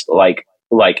resurgence,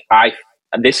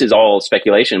 this is all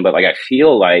speculation, but like I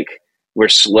feel like we're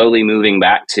slowly moving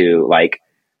back to like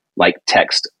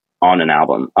text on an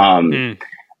album.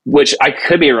 Which I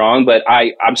could be wrong, but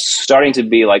I'm starting to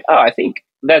be like, I think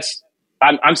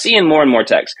I'm seeing more and more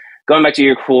text. Going back to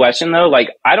your question though, like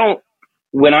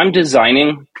when I'm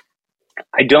designing,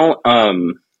 I don't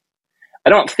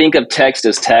think of text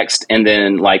as text and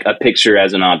then like a picture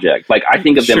as an object. Like I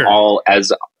think of them all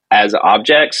as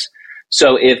objects.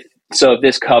 So if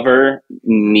this cover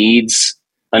needs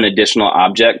an additional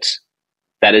object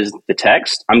that is the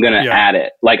text, I'm going to add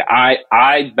it. Like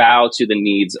I bow to the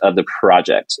needs of the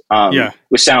project,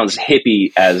 which sounds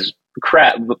hippie as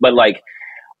crap, but like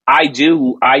I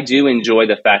do enjoy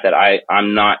the fact that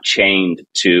I'm not chained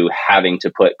to having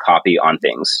to put copy on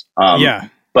things.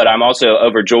 But I'm also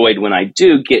overjoyed when I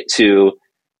do get to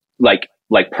like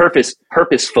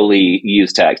purposefully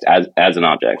use text as an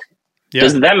object. Yeah.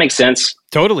 Does that make sense?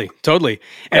 Totally.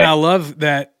 And I love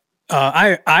that.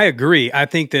 I agree. I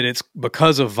think that it's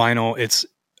because of vinyl. It's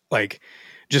like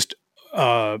just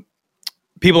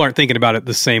people aren't thinking about it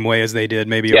the same way as they did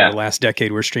maybe over the last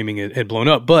decade where streaming had blown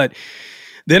up. But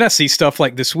then I see stuff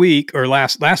like this week or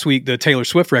last week, the Taylor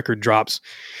Swift record drops.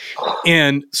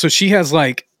 And so she has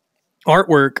like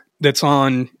artwork that's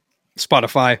on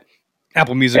Spotify,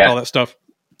 Apple Music, all that stuff.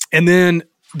 And then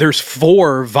there's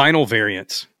 4 vinyl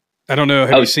variants. I don't know.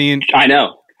 Have you seen? I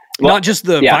know. Well, not just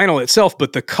the vinyl itself,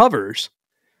 but the covers.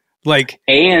 Like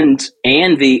and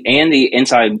the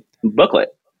inside booklet.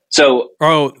 So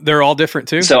they're all different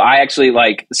too. So I actually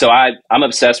I'm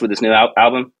obsessed with this new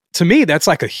album. To me, that's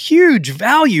like a huge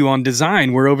value on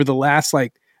design. Where over the last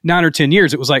like 9 or 10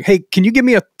 years, it was like, hey, can you give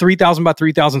me a 3,000 by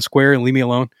 3,000 square and leave me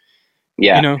alone?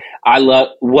 Yeah, you know, I love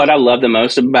the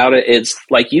most about it. It's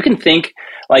like you can think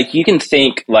that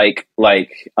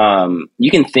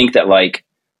like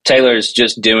Taylor's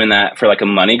just doing that for like a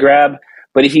money grab.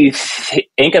 But if you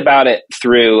think about it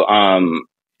through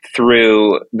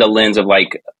the lens of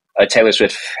like a Taylor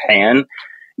Swift fan,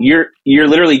 you're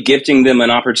literally gifting them an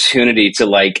opportunity to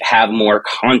like have more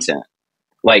content.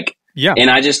 Like, and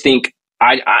I just think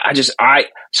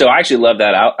so I actually love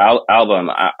that album.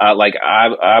 I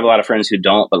have a lot of friends who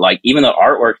don't, but like even the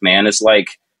artwork, man, it's like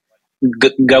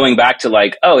going back to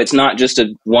like, oh, it's not just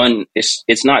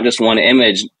it's not just one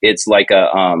image. It's like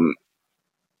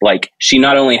like she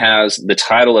not only has the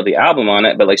title of the album on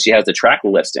it, but like she has the track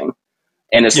listing,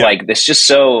 and it's like it's just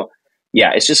so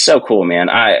it's just so cool, man.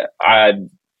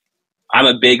 I'm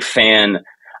a big fan.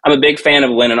 I'm a big fan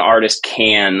of when an artist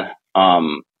can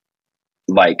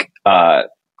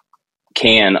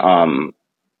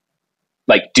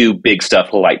do big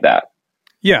stuff like that.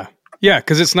 Yeah,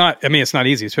 because it's not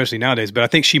easy, especially nowadays. But I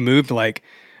think she moved like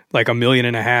 1.5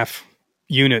 million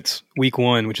units week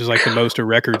 1, which is like the most a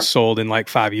record sold in like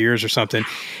 5 years or something.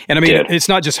 And I mean, it's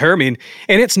not just her. I mean,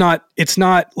 and it's not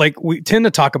like we tend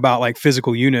to talk about like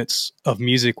physical units of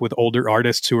music with older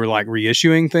artists who are like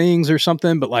reissuing things or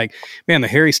something. But like, man, the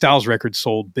Harry Styles record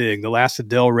sold big. The last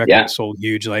Adele record sold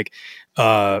huge. Like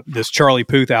this Charlie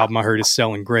Puth album I heard is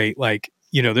selling great. Like,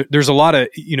 you know, there's a lot of,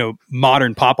 you know,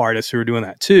 modern pop artists who are doing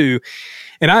that too.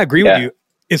 And I agree with you.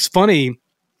 It's funny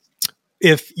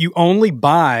if you only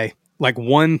buy like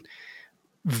one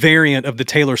variant of the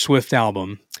Taylor Swift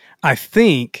album, I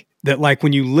think that like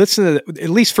when you listen to it,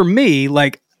 at least for me,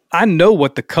 like I know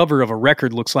what the cover of a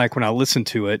record looks like when I listen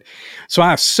to it. So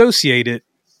I associate it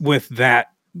with that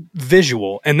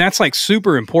visual. And that's like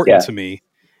super important to me,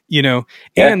 you know?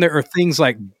 And there are things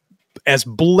like as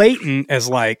blatant as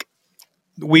like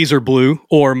Weezer Blue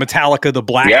or Metallica, the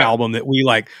Black Album, that we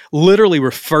like literally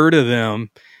refer to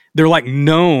them. They're like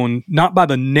known not by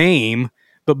the name,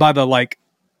 but by the like,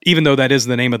 even though that is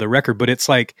the name of the record, but it's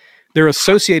like they're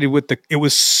associated with it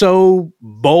was so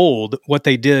bold what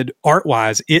they did art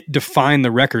wise. It defined the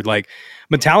record. Like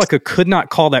Metallica could not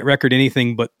call that record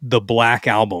anything but the Black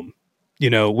Album.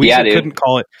 You know, we couldn't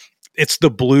call it. It's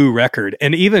the Blue record.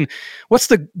 And even what's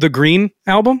the Green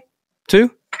album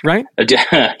too, right?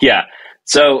 Yeah.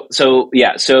 So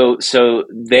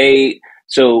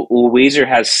Weezer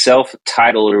has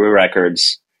self-titled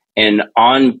records. And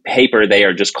on paper, they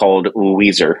are just called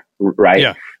Weezer, right?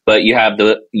 Yeah. But you have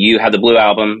the Blue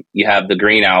album, you have the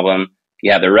Green album,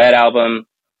 you have the Red album,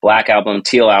 Black album,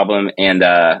 Teal album, and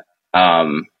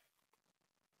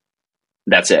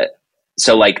that's it.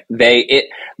 So like the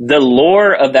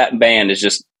lore of that band is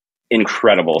just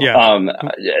incredible. Yeah.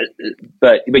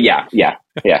 But yeah.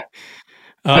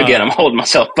 Again, I'm holding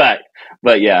myself back.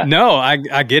 But yeah. No, I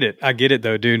get it. I get it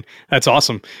though, dude. That's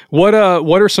awesome. What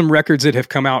are some records that have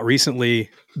come out recently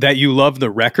that you love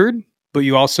the record, but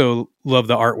you also love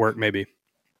the artwork maybe?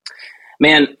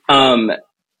 Man,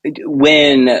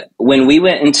 when we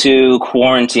went into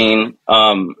quarantine,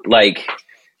 like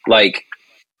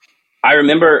I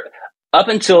remember up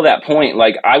until that point,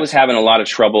 like I was having a lot of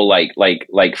trouble like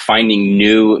finding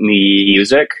new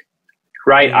music.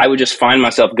 Right. I would just find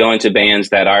myself going to bands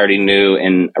that I already knew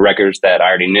and records that I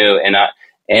already knew. And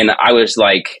I was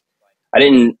like,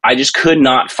 I just could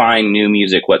not find new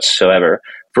music whatsoever.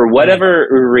 For whatever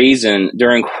reason,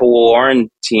 during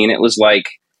quarantine, it was like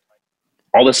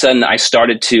all of a sudden I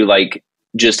started to like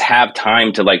just have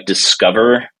time to like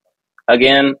discover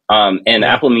again. And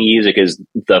Apple Music is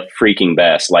the freaking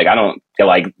best. Like, I don't feel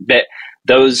like that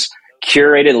those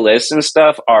curated lists and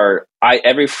stuff are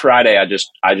every Friday I just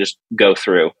go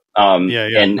through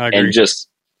and just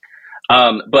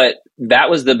but that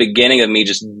was the beginning of me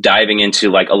just diving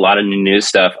into like a lot of new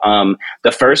stuff.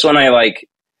 The first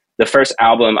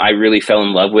album I really fell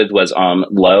in love with was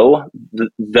Low.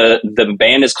 The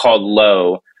band is called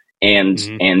Low, and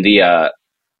the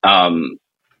I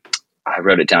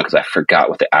wrote it down because I forgot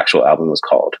what the actual album was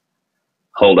called.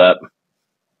 Hold up.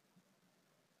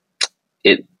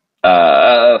 it,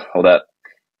 hold up.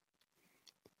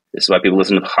 This is why people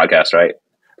listen to podcasts, right?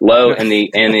 Low, and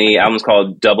the album's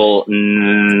called Double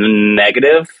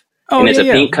Negative, and it's a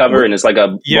pink cover, and it's like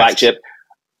a black chip.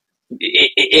 And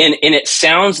it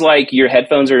sounds like your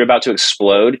headphones are about to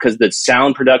explode because the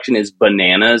sound production is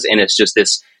bananas, and it's just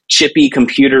this chippy,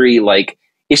 computery, like,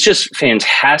 it's just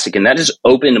fantastic, and that just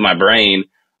opened my brain.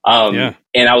 And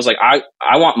I was like, I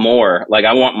want more. Like,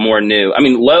 I want more new. I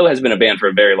mean, Low has been a band for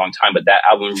a very long time, but that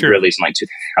album released in like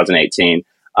 2018.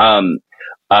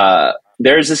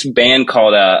 There's this band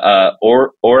called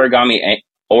Origami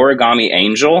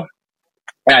Angel,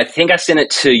 and I think I sent it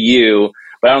to you,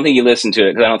 but I don't think you listened to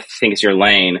it because I don't think it's your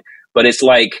lane. But it's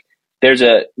like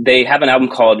they have an album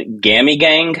called Gammy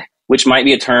Gang, which might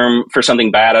be a term for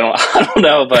something bad. I don't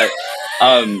know, but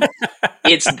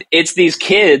it's these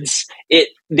kids.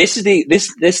 This is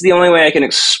the only way I can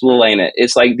explain it.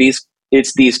 It's like these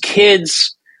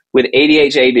kids with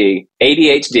ADHD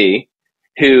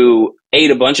who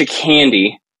ate a bunch of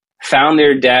candy, found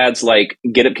their dad's like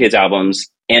Get Up Kids albums,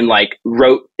 and like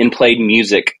wrote and played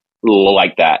music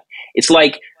like that. It's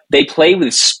like they play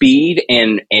with speed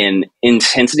and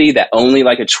intensity that only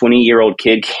like a 20-year-old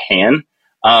kid can.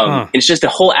 It's just, the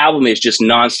whole album is just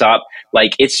nonstop.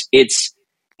 Like it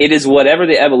is whatever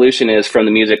the evolution is from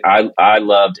the music I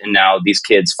loved, and now these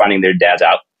kids finding their dad's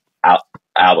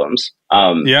albums.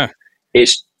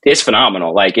 It's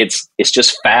phenomenal. Like it's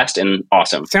just fast and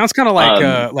awesome. Sounds kind of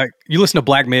like you listen to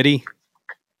Black Midi.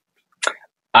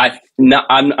 I'm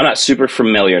not super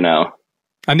familiar now.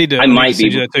 I might be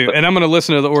that too, and I'm going to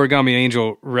listen to the Origami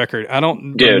Angel record. I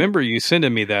don't remember you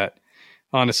sending me that,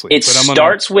 honestly.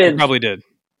 Probably did.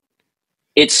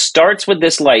 It starts with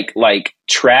this like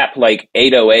trap, like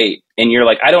 808, and you're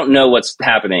like, I don't know what's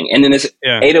happening, and then this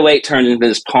 808 turns into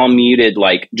this palm muted,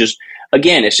 like, just,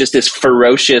 again, it's just this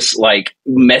ferocious, like,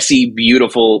 messy,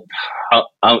 beautiful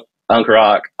punk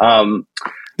rock.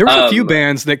 There was a few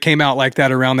bands that came out like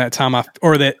that around that time,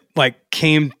 or that like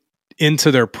came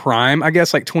into their prime, I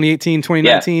guess, like 2018,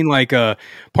 2019, like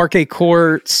Parquet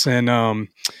Courts and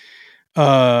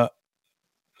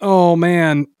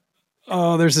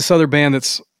there's this other band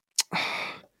that's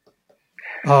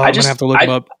I'm gonna have to look them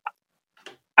up.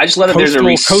 I just love that there's a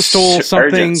coastal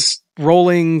something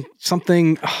rolling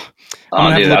something.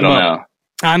 I don't know.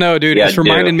 I know, dude. It's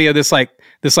reminding me of this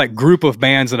group of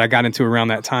bands that I got into around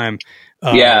that time.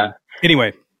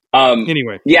 Anyway.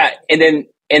 Yeah,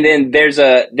 and then there's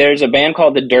a band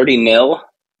called the Dirty Nil.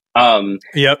 Yep.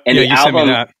 And the you album, sent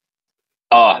me that.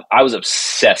 I was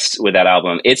obsessed with that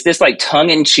album. It's this like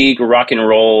tongue-in-cheek rock and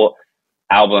roll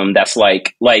album that's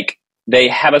like they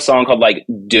have a song called like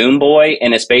Doom Boy,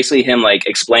 and it's basically him like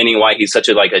explaining why he's such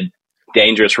a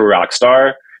dangerous rock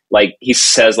star. Like, he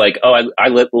says like, I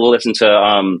listen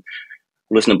to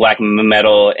black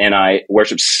metal, and I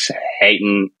worship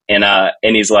Satan, and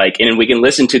he's like, and we can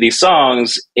listen to these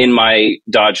songs in my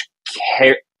Dodge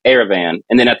Caravan,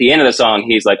 and then at the end of the song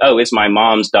he's like, oh, it's my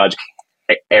mom's Dodge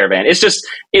Caravan. It's just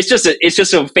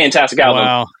a fantastic album.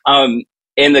 Wow.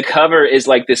 And the cover is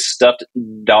like this stuffed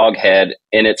dog head,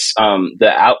 and it's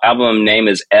the album name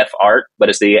is F Art, but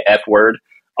it's the F word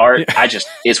art. Yeah.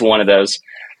 It's one of those.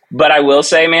 But I will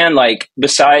say, man, like,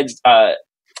 besides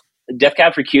Death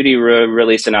Cab for Cutie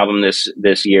released an album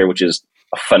this year, which is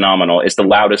phenomenal. It's the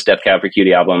loudest Death Cab for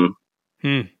Cutie album,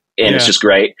 and it's just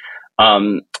great.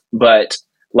 But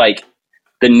like,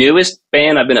 the newest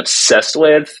band I've been obsessed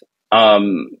with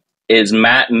is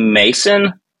Matt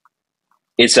Mason.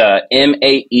 It's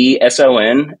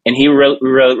Maeson, and he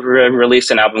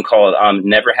released an album called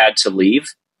Never Had to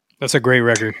Leave. That's a great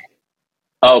record.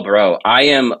 Oh, bro, I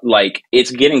am like,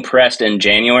 it's getting pressed in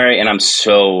January, and I'm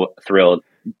so thrilled.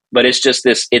 But it's just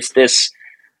this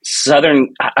southern,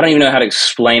 I don't even know how to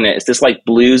explain it. It's this like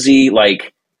bluesy,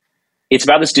 like, it's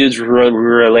about this dude's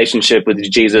relationship with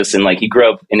Jesus, and like, he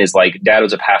grew up, and his like dad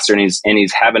was a pastor, and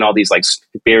he's having all these like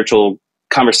spiritual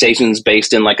conversations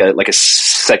based in like a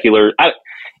secular.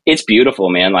 It's beautiful,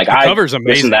 man. Like, the cover's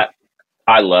amazing. That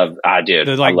I did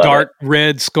the like dark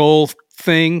red skull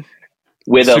thing.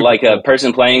 With a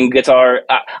person playing guitar.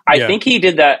 I think he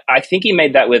did that. I think he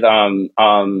made that with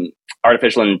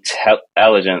artificial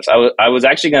intelligence. I was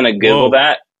actually going to Google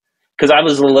that, because I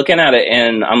was looking at it,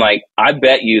 and I'm like, I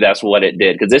bet you that's what it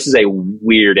did, because this is a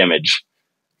weird image.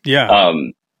 Yeah.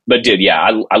 But dude, yeah,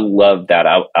 I love that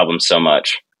album so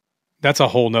much. That's a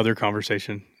whole nother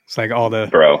conversation. It's like all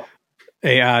the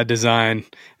AI design,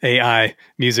 AI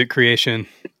music creation.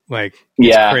 Like,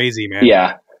 it's crazy, man.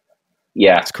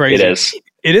 Yeah, it's crazy. It is.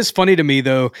 It is funny to me,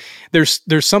 though. There's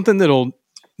something that'll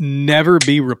never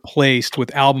be replaced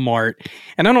with album art.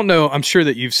 And I don't know, I'm sure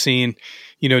that you've seen,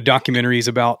 documentaries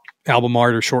about album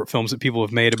art or short films that people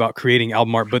have made about creating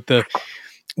album art. But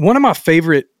one of my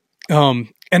favorite, and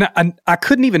I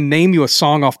couldn't even name you a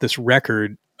song off this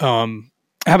record. I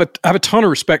have a ton of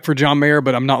respect for John Mayer,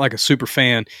 but I'm not like a super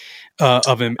fan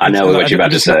of him. I know what you're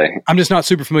about to say. I'm just not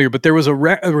super familiar. But there was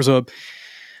a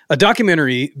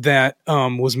documentary that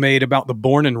was made about the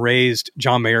Born and Raised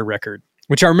John Mayer record,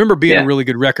 which I remember being a really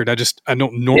good record. I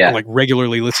don't like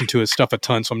regularly listen to his stuff a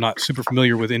ton, so I'm not super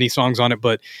familiar with any songs on it.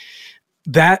 But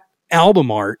that album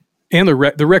art and the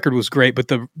record was great, but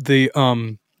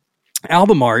the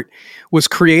album art was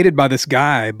created by this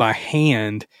guy by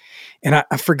hand. And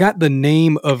I forgot the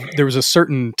name of, there was a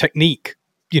certain technique,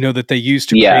 that they used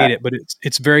to create it, but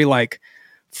it's very like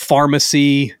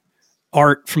pharmacy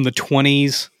art from the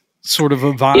 20s sort of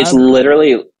a vibe. It's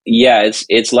literally,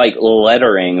 it's like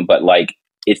lettering, but like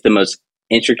it's the most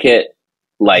intricate,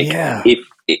 like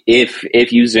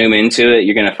if you zoom into it,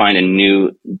 you're going to find a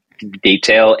new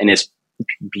detail, and it's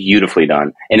beautifully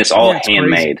done, and it's all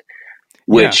handmade. Crazy.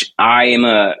 Which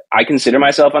I consider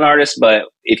myself an artist, but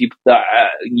if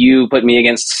you put me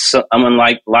against someone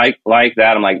like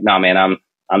that, I'm like, nah, man, I'm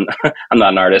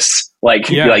not an artist like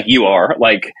you are,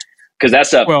 like, because that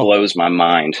stuff blows my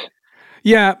mind.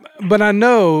 Yeah, but I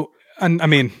know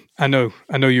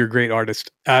you're a great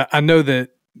artist. I know that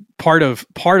part of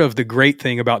the great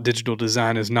thing about digital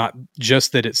design is not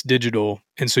just that it's digital,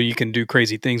 and so you can do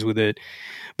crazy things with it,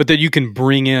 but that you can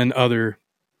bring in other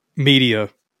media,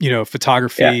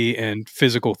 photography and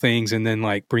physical things, and then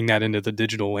like bring that into the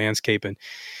digital landscape and,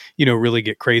 really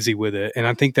get crazy with it. And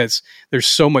I think there's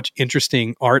so much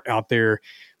interesting art out there.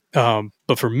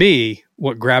 But for me,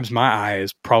 what grabs my eye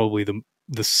is probably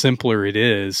the simpler it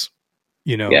is,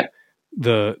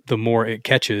 the more it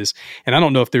catches. And I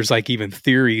don't know if there's like even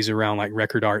theories around like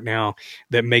record art now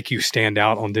that make you stand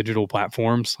out on digital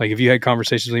platforms. Like, have you had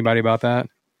conversations with anybody about that?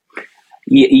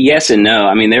 Yes and no.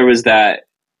 I mean, there was that.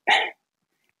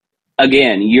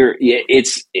 Again,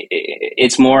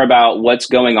 it's more about what's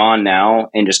going on now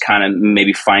and just kind of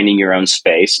maybe finding your own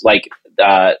space. Like,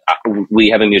 we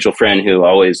have a mutual friend who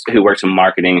works in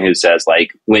marketing, who says like,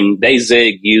 when they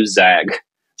zig, you zag.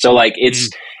 So like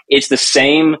it's the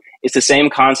same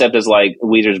concept as like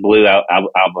Weezer's Blue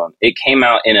album. It came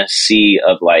out in a sea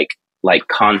of like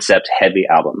concept heavy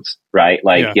albums, right?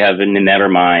 Like you have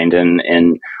Nevermind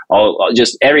and all,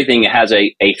 just everything has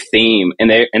a theme,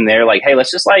 and they're like, hey, let's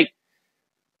just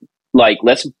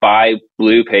let's buy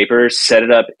blue paper, set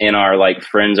it up in our like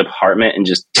friend's apartment, and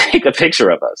just take a picture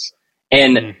of us.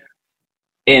 And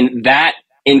that,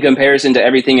 in comparison to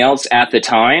everything else at the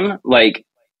time, like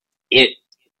it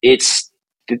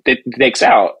sticks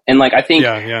out. And like, I think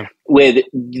with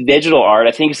digital art,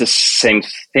 I think it's the same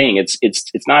thing. It's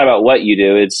not about what you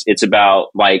do. It's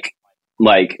about like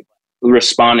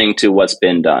responding to what's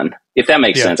been done, if that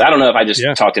makes sense. I don't know if I just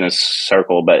talked in a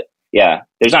circle, but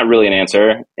there's not really an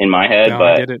answer in my head, but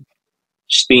I get it.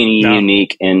 Just being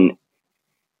unique and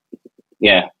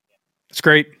it's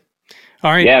great.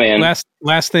 All right. Yeah, man.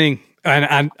 Last thing.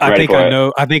 And I think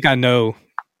I know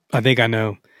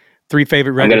 3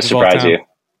 favorite records. I'm going to surprise you.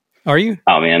 Are you?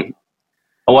 Oh man.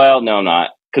 Well, no, I'm not.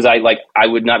 Cause I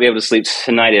would not be able to sleep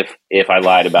tonight if I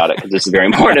lied about it. Cause this is very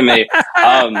important to me.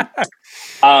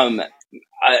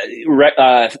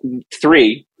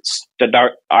 3,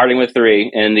 starting with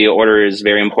 3, and the order is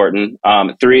very important.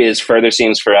 3 is Further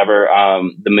Seems Forever.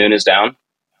 The Moon Is Down.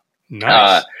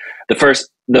 Nice.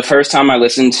 The first time I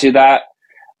listened to that,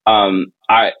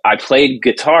 I played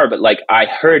guitar, but like I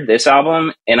heard this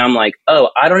album and I'm like, oh,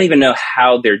 I don't even know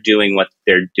how they're doing what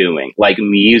they're doing, like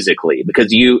musically,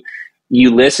 because you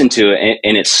listen to it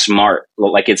and it's smart.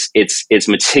 Like it's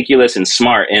meticulous and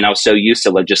smart. And I was so used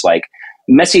to just like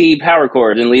messy power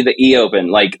chords and leave the E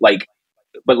open.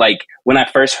 But when I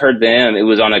first heard them, it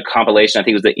was on a compilation. I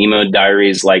think it was the Emo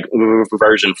Diaries, like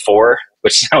version 4,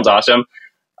 which sounds awesome.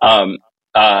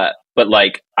 But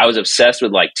like, I was obsessed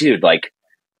with like, dude, like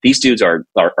these dudes are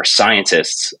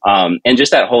scientists. And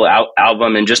just that whole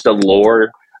album and just the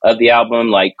lore of the album,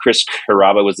 like Chris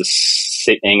Carrabba was the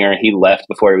singer. He left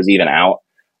before it was even out.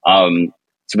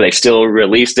 So they still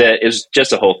released it. It was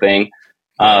just a whole thing.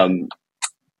 I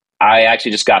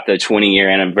actually just got the 20-year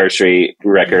anniversary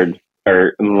record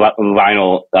or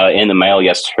vinyl in the mail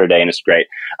yesterday, and it's great.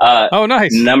 Oh,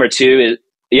 nice. Number 2 is,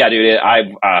 yeah, dude,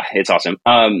 it's awesome.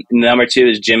 Number 2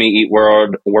 is Jimmy Eat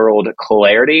World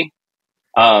Clarity.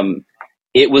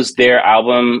 It was their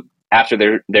album after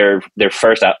their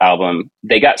first album.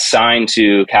 They got signed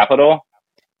to Capitol,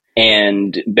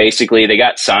 and basically they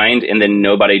got signed and then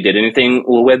nobody did anything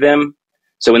with them.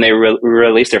 So when they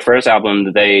released their first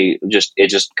album, it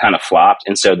just kind of flopped.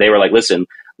 And so they were like, listen,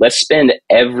 let's spend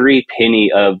every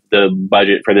penny of the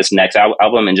budget for this next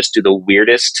album and just do the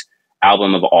weirdest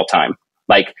album of all time.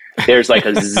 Like there's like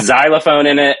a xylophone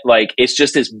in it. Like it's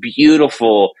just this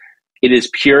beautiful, it is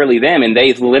purely them. And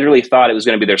they literally thought it was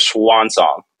going to be their swan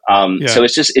song. So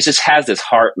it just has this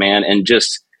heart, man. And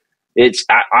just,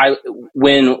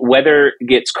 when weather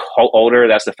gets older,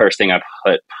 that's the first thing I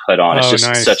put on. It's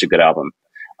just such a good album.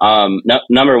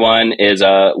 Number one is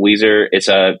Weezer. It's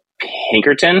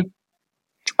Pinkerton.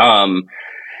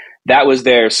 That was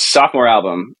their sophomore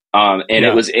album, and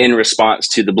it was in response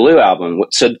to the Blue album.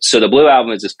 So the Blue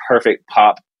album is this perfect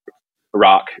pop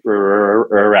rock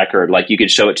record. Like you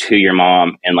could show it to your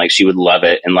mom, and like she would love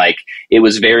it, and like it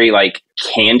was very like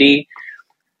candy.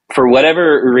 For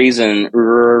whatever reason,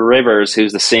 Rivers,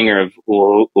 who's the singer of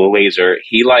Weezer,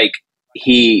 he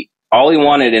all he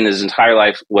wanted in his entire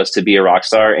life was to be a rock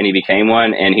star, and he became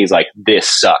one. And he's like,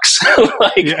 "This sucks.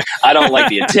 I don't like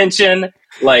the attention.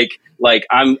 Like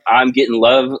I'm getting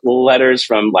love letters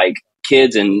from like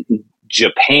kids in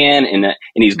Japan, and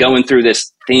he's going through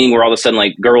this thing where all of a sudden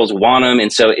like girls want him,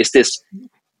 and so it's this.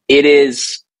 It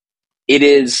is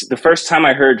the first time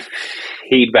I heard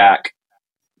feedback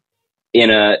in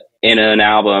an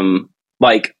album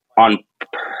like on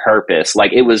purpose.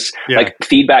 Like it was like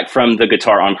feedback from the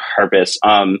guitar on purpose.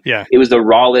 It was the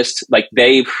rawest. Like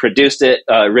they produced it.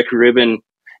 Rick Rubin,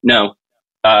 the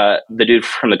dude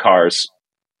from the Cars.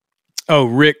 Oh,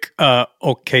 Rick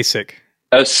Ocasek.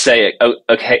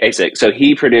 Ocasek. So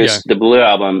he produced the Blue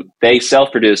album. They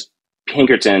self-produced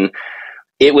Pinkerton.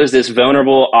 It was this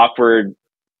vulnerable, awkward,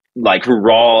 like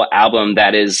raw album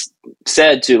that is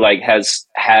said to like has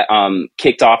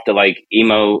kicked off the like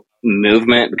emo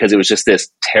movement, because it was just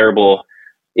this terrible.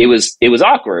 It was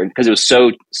awkward because it was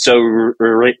so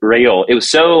real. It was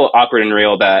so awkward and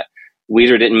real that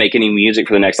Weezer didn't make any music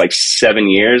for the next like 7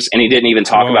 years, and he didn't even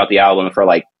talk about the album for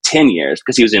like 10 years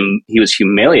because he was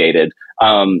humiliated.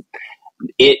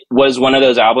 It was one of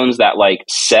those albums that like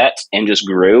set and just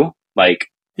grew.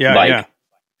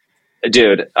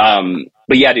 Dude.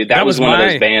 But yeah, dude, that was one of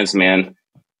those bands, man.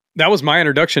 That was my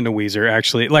introduction to Weezer,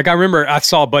 actually. Like, I remember I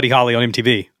saw Buddy Holly on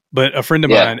MTV, but a friend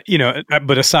of mine,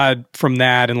 but aside from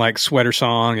that and like Sweater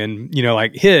Song and,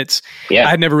 like hits, I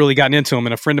had never really gotten into them.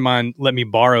 And a friend of mine let me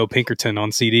borrow Pinkerton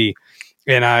on CD.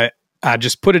 And I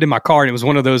just put it in my car, and it was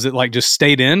one of those that like just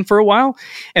stayed in for a while.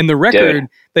 And the record,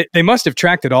 they must have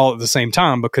tracked it all at the same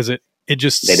time, because it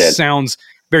just sounds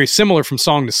very similar from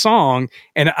song to song.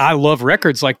 And I love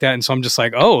records like that. And so I'm just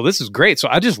like, oh, this is great. So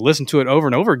I just listened to it over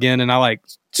and over again, and I like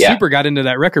super got into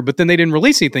that record, but then they didn't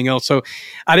release anything else. So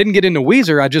I didn't get into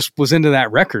Weezer. I just was into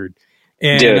that record.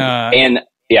 And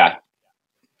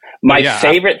my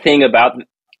favorite thing about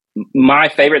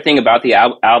the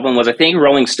album was, I think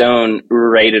Rolling Stone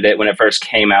rated it when it first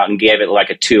came out and gave it like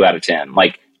a 2 out of 10,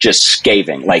 like just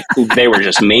scathing. Like they were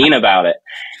just mean about it.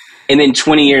 And then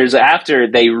 20 years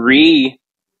after, they reviewed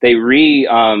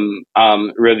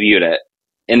it,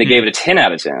 and they gave it a 10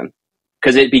 out of 10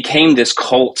 because it became this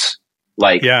cult,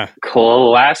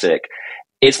 classic.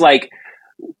 It's like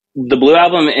the Blue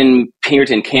album and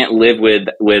Pinkerton can't live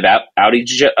without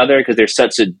each other, because they're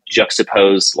such a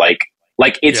juxtaposed, like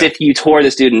it's if you tore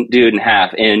this dude in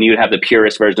half, and you'd have the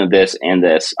purest version of this and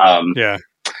this.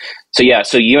 So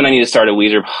you and I need to start a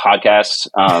Weezer podcast,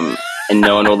 and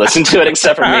no one will listen to it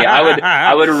except for me.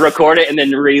 I would record it and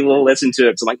then re-listen to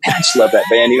it. So I'm like, man, I just love that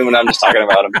band, even when I'm just talking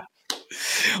about them.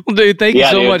 Well, dude, thank you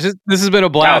so much. This has been a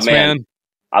blast, man.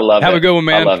 I love it. Have a good one,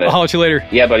 man. I love it. I'll holler at you later.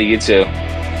 Yeah, buddy. You too.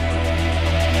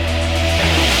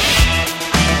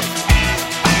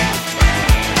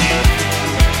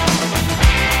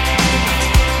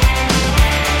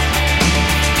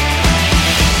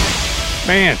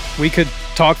 Man, we could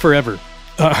talk forever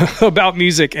about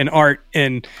music and art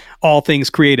and all things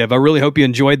creative. I really hope you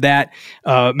enjoyed that.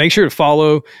 Make sure to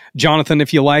follow Jonathan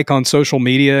if you like on social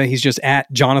media. He's just at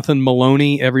Jonathan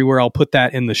Maloney everywhere. I'll put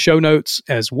that in the show notes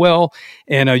as well.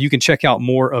 And you can check out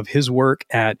more of his work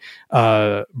at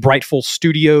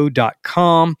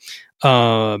brightfulstudio.com.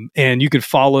 And you can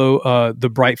follow the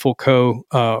Brightful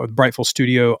Brightful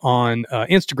Studio on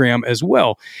Instagram as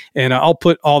well. And I'll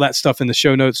put all that stuff in the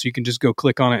show notes, so you can just go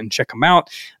click on it and check them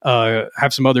out.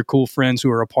 Have some other cool friends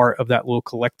who are a part of that little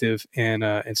collective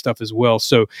and stuff as well.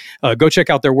 So go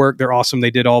check out their work. They're awesome. They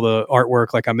did all the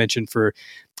artwork, like I mentioned, for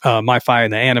MiFi,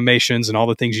 and the animations and all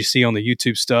the things you see on the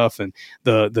YouTube stuff, and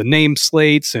the name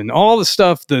slates and all the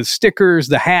stuff, the stickers,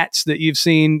 the hats that you've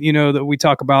seen, that we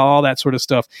talk about, all that sort of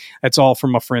stuff. That's all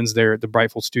from my friends there at the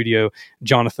Brightful Studio,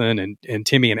 Jonathan and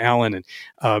Timmy and Alan, and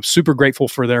super grateful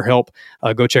for their help.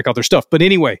 Go check out their stuff. But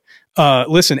anyway,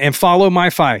 listen and follow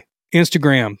MiFi,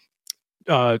 Instagram,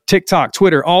 TikTok,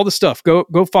 Twitter, all the stuff. Go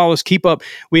follow us. Keep up.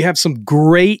 We have some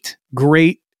great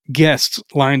guests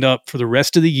lined up for the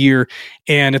rest of the year.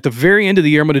 And at the very end of the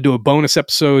year, I'm going to do a bonus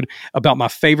episode about my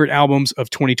favorite albums of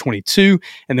 2022.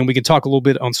 And then we can talk a little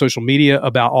bit on social media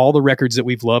about all the records that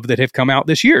we've loved that have come out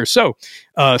this year. So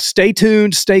stay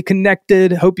tuned, stay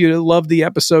connected. Hope you loved the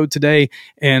episode today.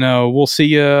 And we'll see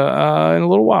you in a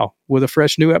little while with a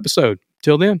fresh new episode.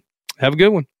 Till then, have a good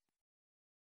one.